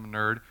times because I'm a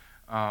nerd.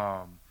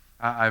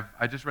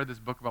 I just read this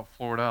book about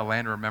Florida, A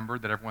Land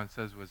Remembered, that everyone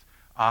says was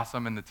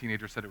awesome, and the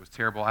teenager said it was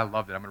terrible. I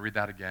loved it. I'm going to read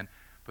that again.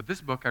 But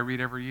this book I read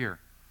every year.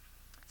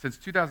 Since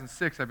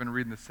 2006, I've been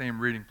reading the same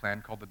reading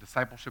plan called the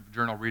Discipleship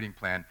Journal Reading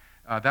Plan.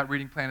 That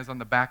reading plan is on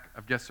the back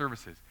of guest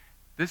services.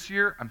 This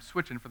year, I'm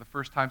switching for the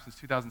first time since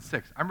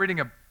 2006. I'm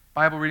reading a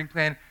Bible reading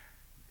plan.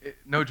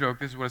 No joke,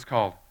 this is what it's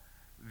called.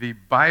 The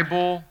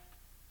Bible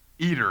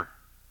Eater.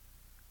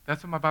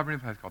 That's what my Bible reading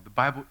plan is called. The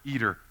Bible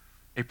Eater.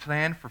 A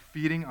plan for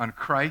feeding on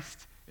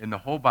Christ in the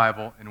whole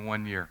Bible in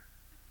 1 year.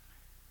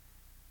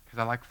 Because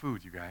I like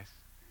food, you guys.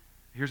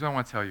 Here's what I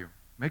want to tell you.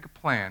 Make a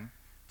plan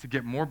to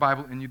get more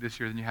Bible in you this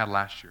year than you had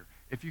last year.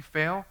 If you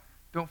fail,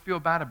 don't feel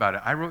bad about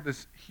it. I wrote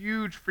this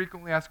huge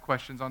frequently asked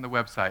questions on the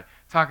website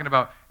talking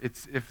about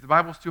if the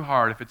Bible's too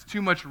hard, if it's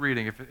too much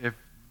reading, if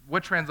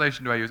what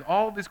translation do I use?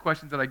 All these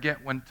questions that I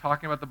get when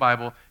talking about the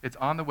Bible, it's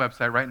on the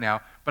website right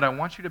now. But I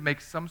want you to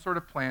make some sort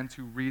of plan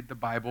to read the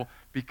Bible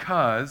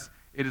because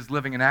it is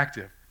living and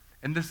active.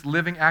 And this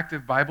living,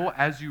 active Bible,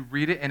 as you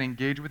read it and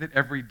engage with it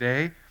every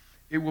day,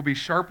 it will be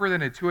sharper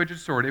than a two-edged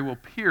sword. It will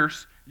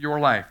pierce your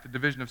life, the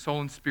division of soul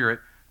and spirit,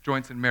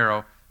 joints and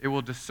marrow. It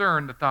will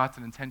discern the thoughts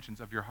and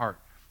intentions of your heart.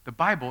 The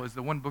Bible is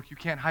the one book you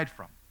can't hide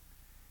from.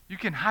 You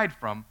can hide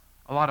from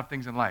a lot of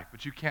things in life,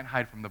 but you can't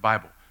hide from the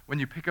Bible. When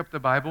you pick up the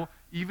Bible,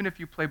 even if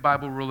you play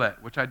Bible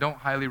roulette, which I don't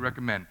highly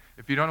recommend.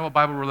 If you don't know what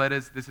Bible roulette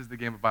is, this is the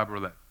game of Bible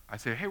roulette. I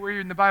say, hey, where are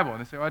you in the Bible? And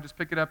they say, oh, I just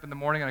pick it up in the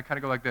morning, and I kind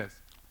of go like this.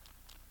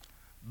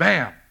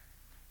 Bam!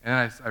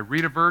 And I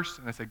read a verse,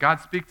 and I say, God,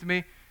 speak to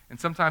me. And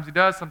sometimes he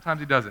does, sometimes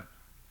he doesn't.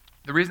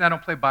 The reason I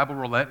don't play Bible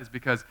roulette is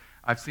because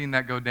I've seen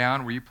that go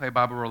down where you play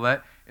Bible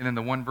roulette, and then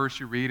the one verse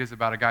you read is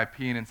about a guy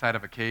peeing inside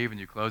of a cave, and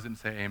you close it and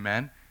say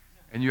amen,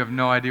 and you have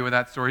no idea what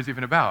that story's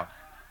even about.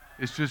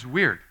 It's just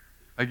weird.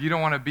 Like, you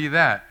don't want to be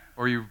that.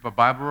 Or you have a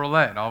Bible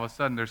roulette, and all of a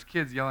sudden there's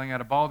kids yelling at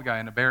a bald guy,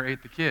 and a bear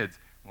ate the kids.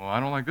 Well, I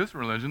don't like this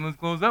religion. Let's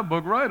close that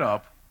book right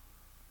up.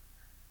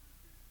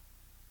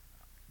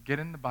 get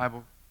in the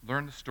Bible,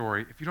 learn the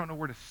story. If you don't know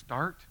where to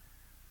start,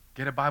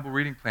 get a Bible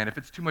reading plan. If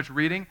it's too much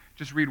reading,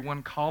 just read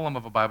one column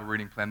of a Bible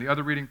reading plan. The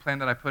other reading plan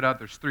that I put out,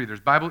 there's 3. There's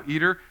Bible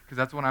Eater, because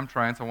that's what I'm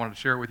trying, so I wanted to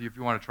share it with you if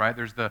you want to try it.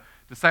 There's the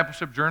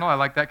Discipleship Journal. I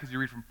like that because you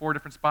read from 4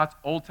 different spots.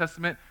 Old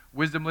Testament,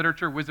 wisdom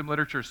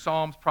literature,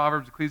 Psalms,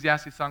 Proverbs,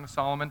 Ecclesiastes, Song of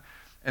Solomon.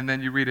 And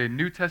then you read a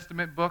New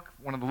Testament book,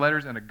 one of the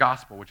letters, and a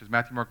gospel, which is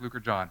Matthew, Mark, Luke, or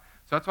John.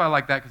 So that's why I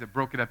like that, because it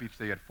broke it up each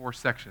day. You had 4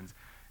 sections.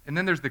 And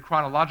then there's the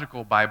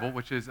chronological Bible,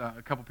 which is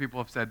a couple people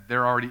have said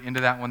they're already into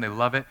that one. They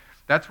love it.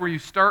 That's where you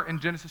start in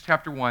Genesis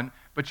chapter 1,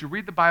 but you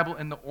read the Bible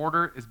in the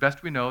order, as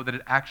best we know, that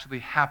it actually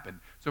happened.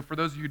 So for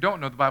those of you who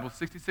don't know, the Bible is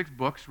 66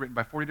 books written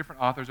by 40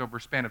 different authors over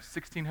a span of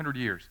 1,600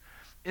 years.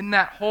 In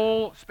that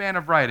whole span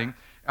of writing,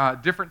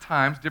 different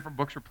times, different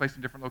books were placed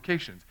in different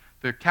locations.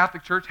 The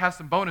Catholic Church has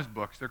some bonus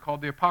books. They're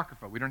called the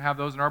Apocrypha. We don't have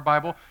those in our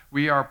Bible.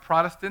 We are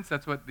Protestants.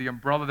 That's what the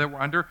umbrella that we're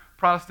under.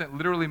 Protestant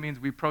literally means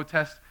we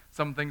protest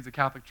some things the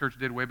Catholic Church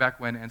did way back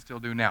when and still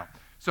do now.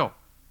 So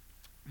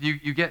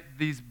you get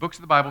these books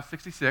of the Bible,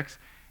 66,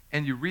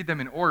 and you read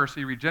them in order. So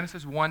you read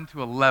Genesis 1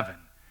 to 11.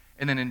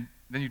 And then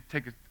you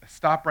take a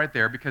stop right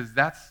there, because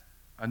that's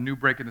a new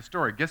break in the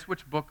story. Guess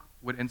which book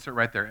would insert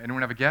right there?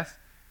 Anyone have a guess?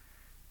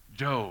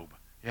 Job.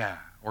 Yeah,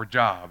 or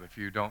Job, if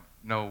you don't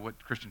know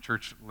what Christian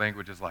church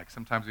language is like.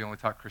 Sometimes we only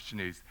talk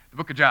Christianese. The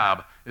book of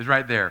Job is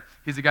right there.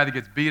 He's the guy that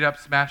gets beat up,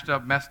 smashed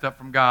up, messed up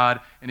from God,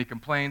 and he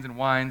complains and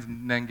whines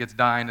and then gets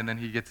dined, and then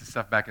he gets his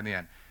stuff back in the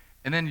end.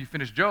 And then you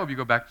finish Job, you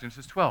go back to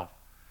Genesis 12.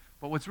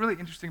 But what's really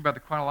interesting about the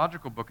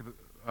chronological book of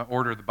the,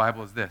 order of the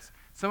Bible is this.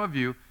 Some of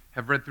you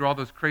have read through all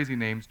those crazy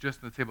names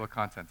just in the table of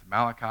contents.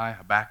 Malachi,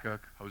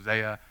 Habakkuk,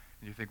 Hosea,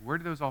 and you think, where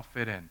do those all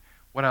fit in?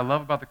 What I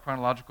love about the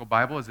chronological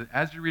Bible is that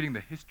as you're reading the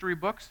history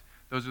books,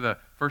 those are the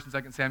 1st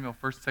and 2nd Samuel,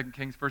 1st and 2nd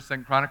Kings, 1st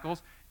and 2nd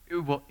Chronicles, it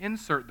will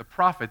insert the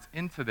prophets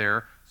into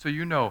there so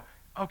you know,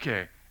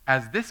 okay,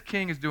 as this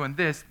king is doing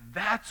this,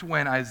 that's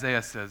when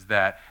Isaiah says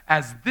that.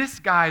 As this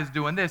guy is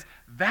doing this,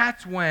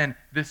 that's when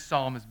this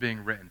psalm is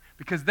being written.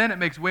 Because then it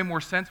makes way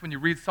more sense when you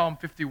read Psalm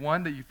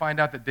 51 that you find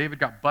out that David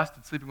got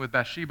busted sleeping with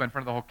Bathsheba in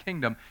front of the whole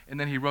kingdom, and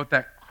then he wrote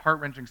that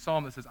heart-wrenching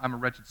psalm that says, I'm a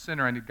wretched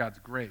sinner, I need God's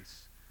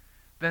grace.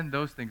 Then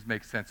those things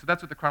make sense. So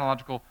that's what the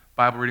chronological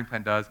Bible reading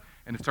plan does,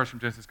 and it starts from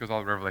Genesis, goes all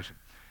the way to Revelation.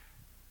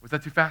 Was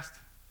that too fast?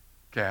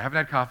 Okay, I haven't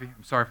had coffee.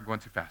 I'm sorry if I'm going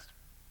too fast.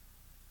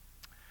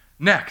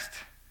 Next,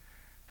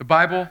 the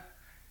Bible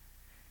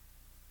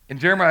in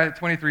Jeremiah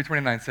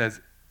 23:29 says,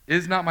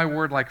 Is not my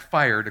word like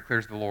fire,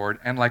 declares the Lord,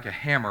 and like a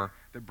hammer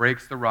that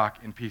breaks the rock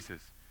in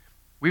pieces?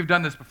 We've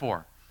done this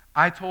before.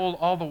 I told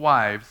all the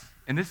wives,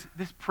 and this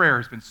prayer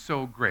has been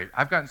so great.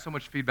 I've gotten so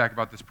much feedback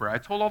about this prayer. I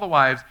told all the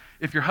wives,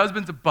 if your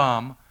husband's a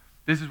bum,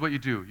 this is what you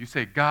do. You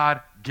say,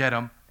 God, get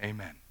him,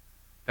 amen.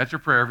 That's your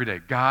prayer every day.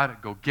 God,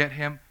 go get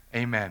him,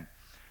 amen.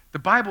 The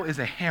Bible is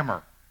a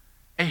hammer.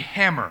 A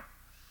hammer.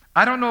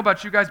 I don't know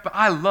about you guys, but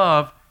I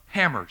love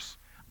hammers.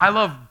 I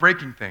love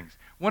breaking things.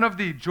 One of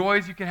the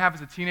joys you can have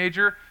as a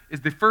teenager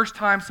is the first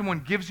time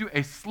someone gives you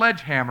a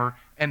sledgehammer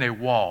and a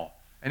wall.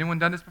 Anyone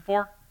done this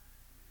before?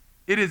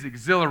 It is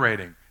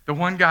exhilarating. The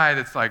one guy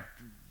that's like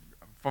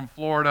from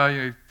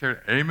Florida,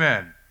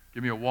 amen.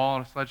 Give me a wall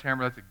and a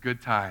sledgehammer, that's a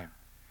good time.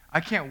 I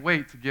can't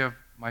wait to give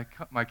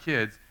my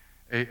kids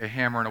a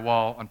hammer and a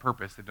wall on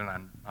purpose. They've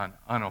done it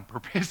on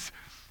purpose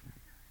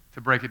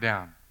to break it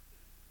down.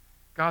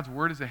 God's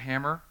word is a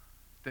hammer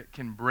that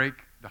can break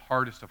the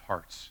hardest of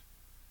hearts.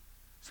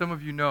 Some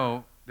of you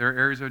know there are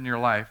areas in your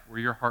life where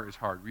your heart is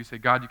hard, where you say,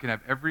 God, you can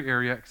have every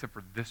area except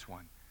for this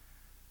one.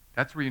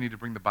 That's where you need to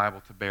bring the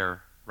Bible to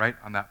bear, right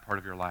on that part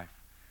of your life.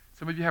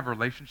 Some of you have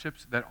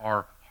relationships that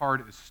are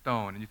hard as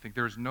stone, and you think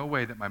there's no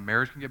way that my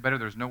marriage can get better,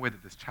 there's no way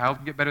that this child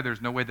can get better,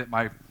 there's no way that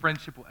my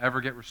friendship will ever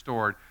get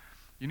restored.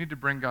 You need to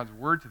bring God's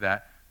word to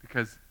that,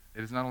 because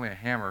it is not only a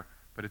hammer,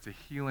 but it's a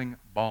healing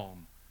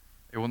balm.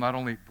 It will not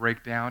only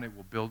break down, it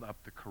will build up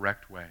the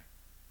correct way.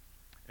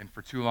 And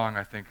for too long,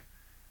 I think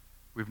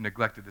we've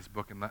neglected this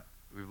book and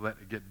we've let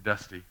it get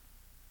dusty.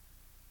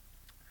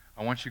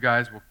 I want you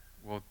guys,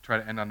 we'll try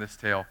to end on this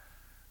tale.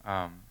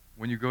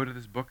 When you go to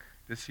this book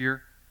this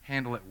year,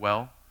 handle it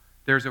well.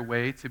 There's a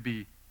way to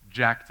be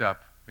jacked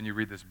up when you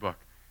read this book.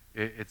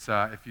 It's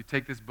if you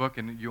take this book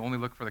and you only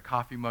look for the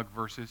coffee mug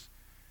verses,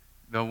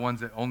 the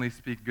ones that only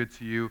speak good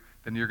to you,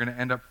 then you're going to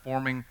end up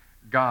forming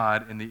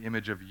God in the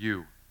image of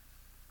you.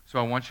 So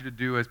I want you to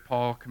do as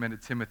Paul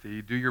commended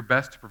Timothy. Do your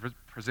best to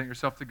present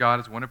yourself to God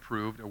as one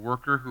approved, a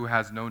worker who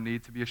has no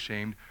need to be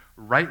ashamed,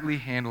 rightly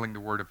handling the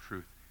word of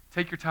truth.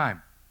 Take your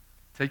time.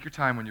 Take your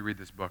time when you read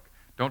this book.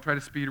 Don't try to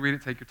speed read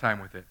it. Take your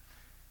time with it.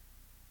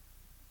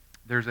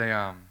 There's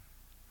a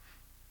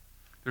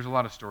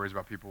lot of stories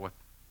about people with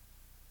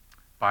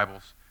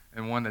Bibles,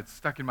 and one that's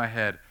stuck in my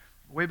head.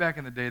 Way back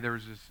in the day, there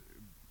was this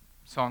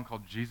song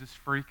called Jesus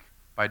Freak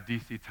by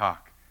DC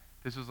Talk.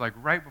 This was like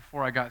right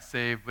before I got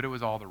saved, but it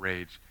was all the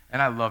rage.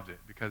 And I loved it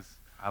because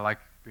I like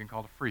being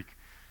called a freak.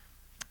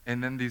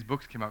 And then these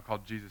books came out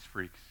called Jesus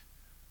Freaks.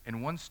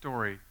 And one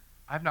story,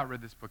 I've not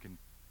read this book in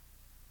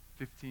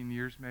 15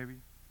 years maybe.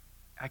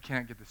 I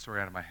can't get this story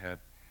out of my head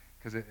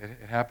because it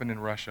happened in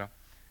Russia.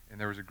 and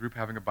there was a group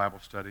having a Bible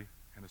study,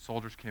 and the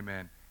soldiers came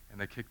in, and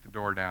they kicked the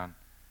door down,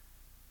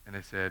 and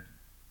they said,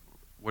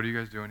 "What are you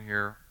guys doing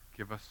here?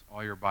 Give us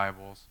all your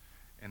Bibles."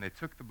 And they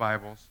took the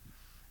Bibles,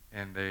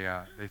 and they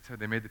said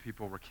they made the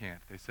people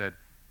recant. They said,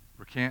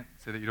 "Recant,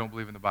 say that you don't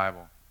believe in the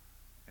Bible."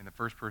 And the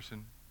first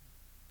person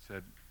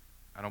said,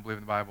 "I don't believe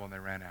in the Bible," and they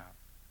ran out.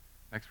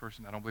 Next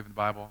person, "I don't believe in the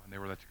Bible," and they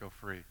were let to go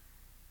free.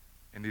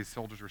 And these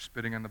soldiers were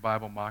spitting on the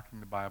Bible, mocking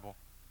the Bible.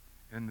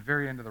 And in the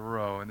very end of the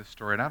row in this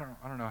story, and I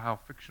don't know how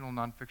fictional,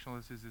 non-fictional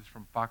this is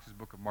from Fox's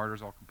Book of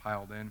Martyrs, all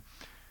compiled in.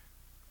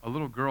 A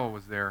little girl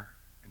was there,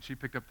 and she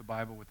picked up the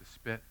Bible with the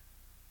spit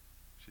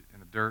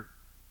and the dirt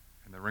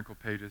and the wrinkled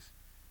pages,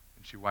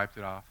 and she wiped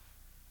it off,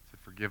 said,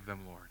 "Forgive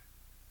them, Lord."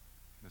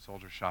 And the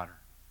soldier shot her.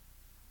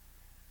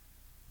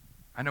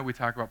 I know we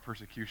talk about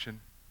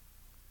persecution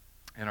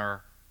in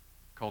our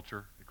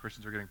culture. The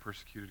Christians are getting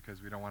persecuted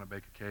because we don't want to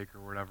bake a cake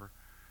or whatever.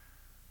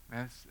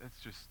 Man,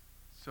 it's just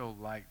so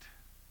light.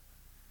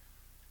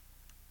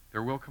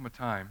 There will come a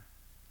time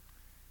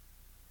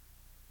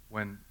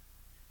when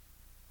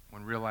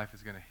real life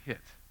is going to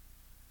hit.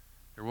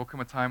 There will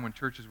come a time when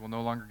churches will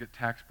no longer get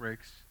tax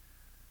breaks.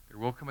 There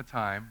will come a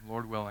time,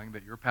 Lord willing,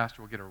 that your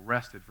pastor will get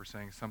arrested for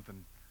saying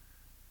something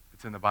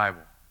that's in the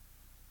Bible.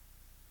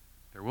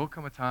 There will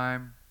come a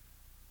time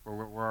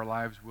where our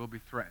lives will be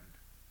threatened.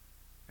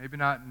 Maybe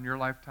not in your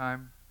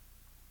lifetime,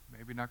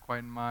 maybe not quite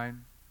in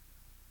mine,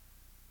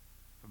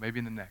 but maybe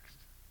in the next.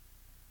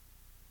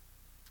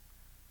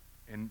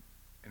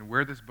 And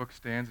where this book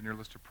stands in your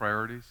list of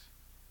priorities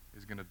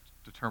is going to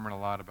determine a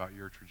lot about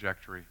your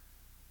trajectory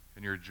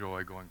and your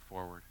joy going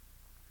forward.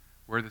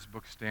 Where this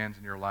book stands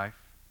in your life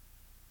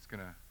is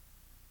going to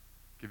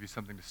give you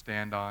something to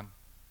stand on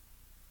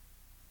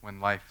when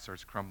life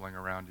starts crumbling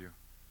around you.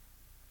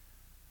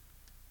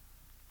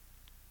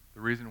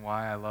 The reason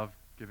why I love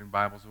giving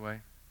Bibles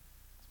away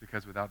is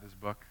because without this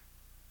book,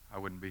 I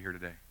wouldn't be here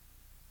today.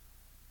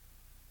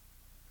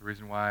 The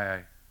reason why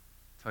I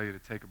tell you to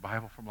take a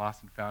Bible from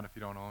Lost and Found if you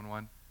don't own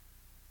one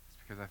is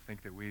because I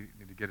think that we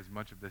need to get as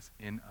much of this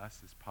in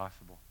us as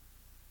possible.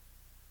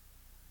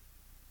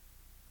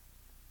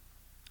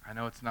 I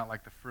know it's not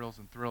like the frills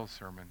and thrills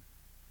sermon,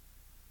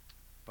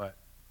 but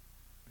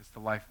it's the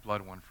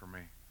lifeblood one for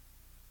me.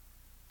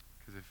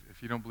 Because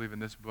if you don't believe in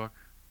this book,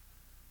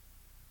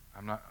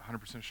 I'm not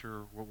 100%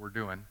 sure what we're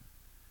doing.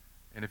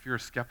 And if you're a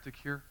skeptic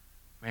here,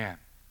 man,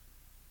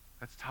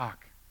 let's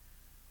talk.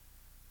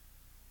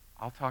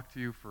 I'll talk to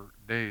you for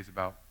days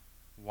about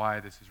why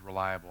this is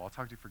reliable. I'll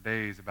talk to you for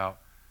days about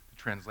the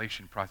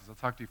translation process. I'll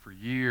talk to you for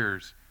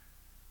years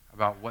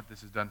about what this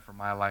has done for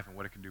my life and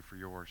what it can do for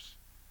yours.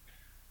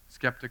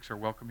 Skeptics are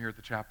welcome here at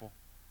the chapel,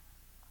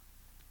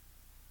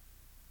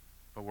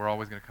 but we're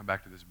always going to come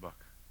back to this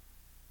book.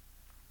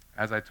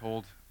 As I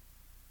told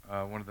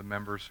one of the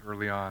members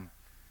early on,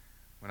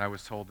 when I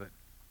was told that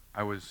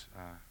I was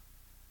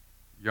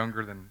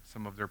younger than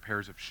some of their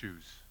pairs of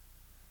shoes,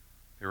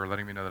 they were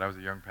letting me know that I was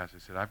a young pastor.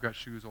 They said, "I've got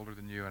shoes older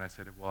than you," and I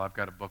said, "Well, I've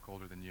got a book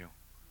older than you."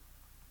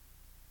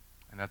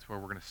 And that's where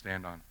we're going to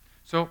stand on.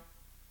 So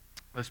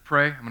let's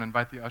pray. I'm going to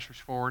invite the ushers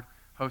forward.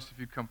 Host, if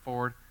you'd come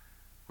forward,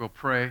 we'll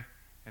pray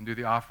and do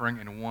the offering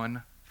in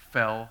one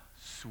fell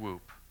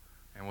swoop.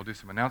 And we'll do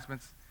some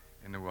announcements,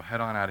 and then we'll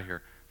head on out of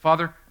here.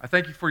 Father, I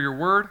thank you for your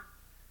word.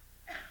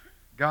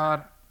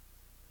 God,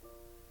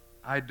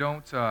 I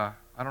don't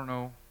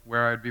know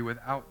where I'd be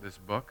without this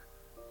book.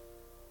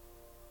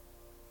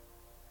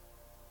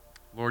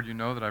 Lord, you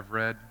know that I've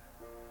read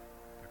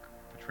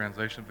the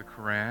translation of the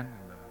Quran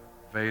and the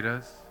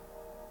Vedas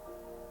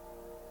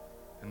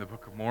and the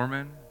Book of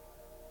Mormon.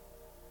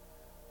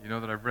 You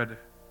know that I've read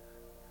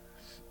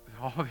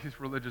all these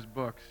religious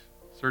books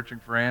searching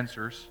for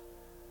answers.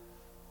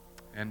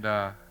 And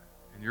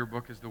your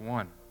book is the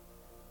one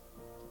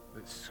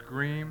that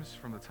screams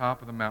from the top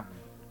of the mountain,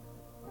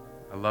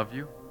 "I love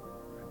you.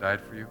 I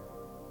died for you.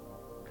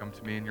 Come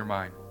to me in your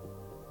mind."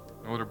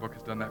 No other book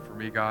has done that for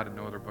me, God, and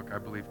no other book, I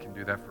believe, can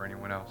do that for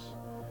anyone else.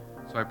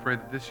 So I pray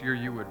that this year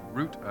you would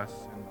root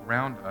us and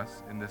ground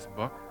us in this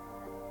book,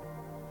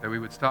 that we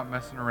would stop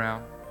messing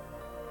around,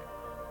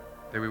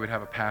 that we would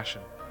have a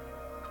passion.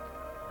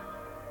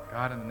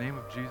 God, in the name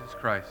of Jesus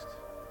Christ,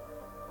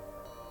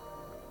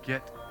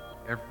 get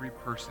every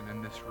person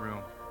in this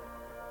room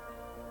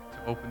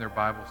to open their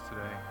Bibles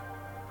today,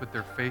 put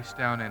their face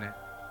down in it,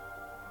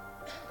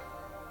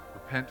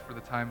 repent for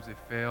the times they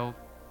failed,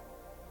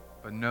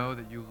 but know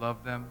that you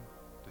love them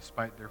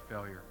despite their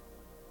failure.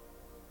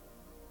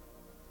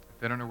 If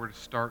they don't know where to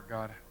start,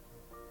 God,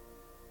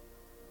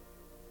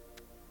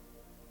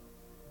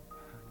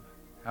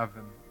 have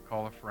them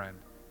call a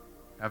friend,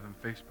 have them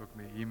Facebook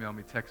me, email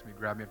me, text me,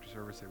 grab me after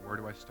service, say, "Where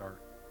do I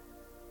start?"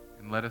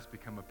 And let us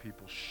become a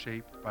people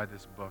shaped by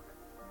this book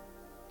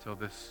till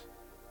this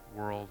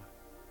world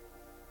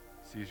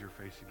sees your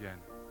face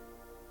again.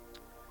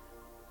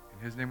 In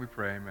his name we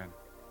pray, amen.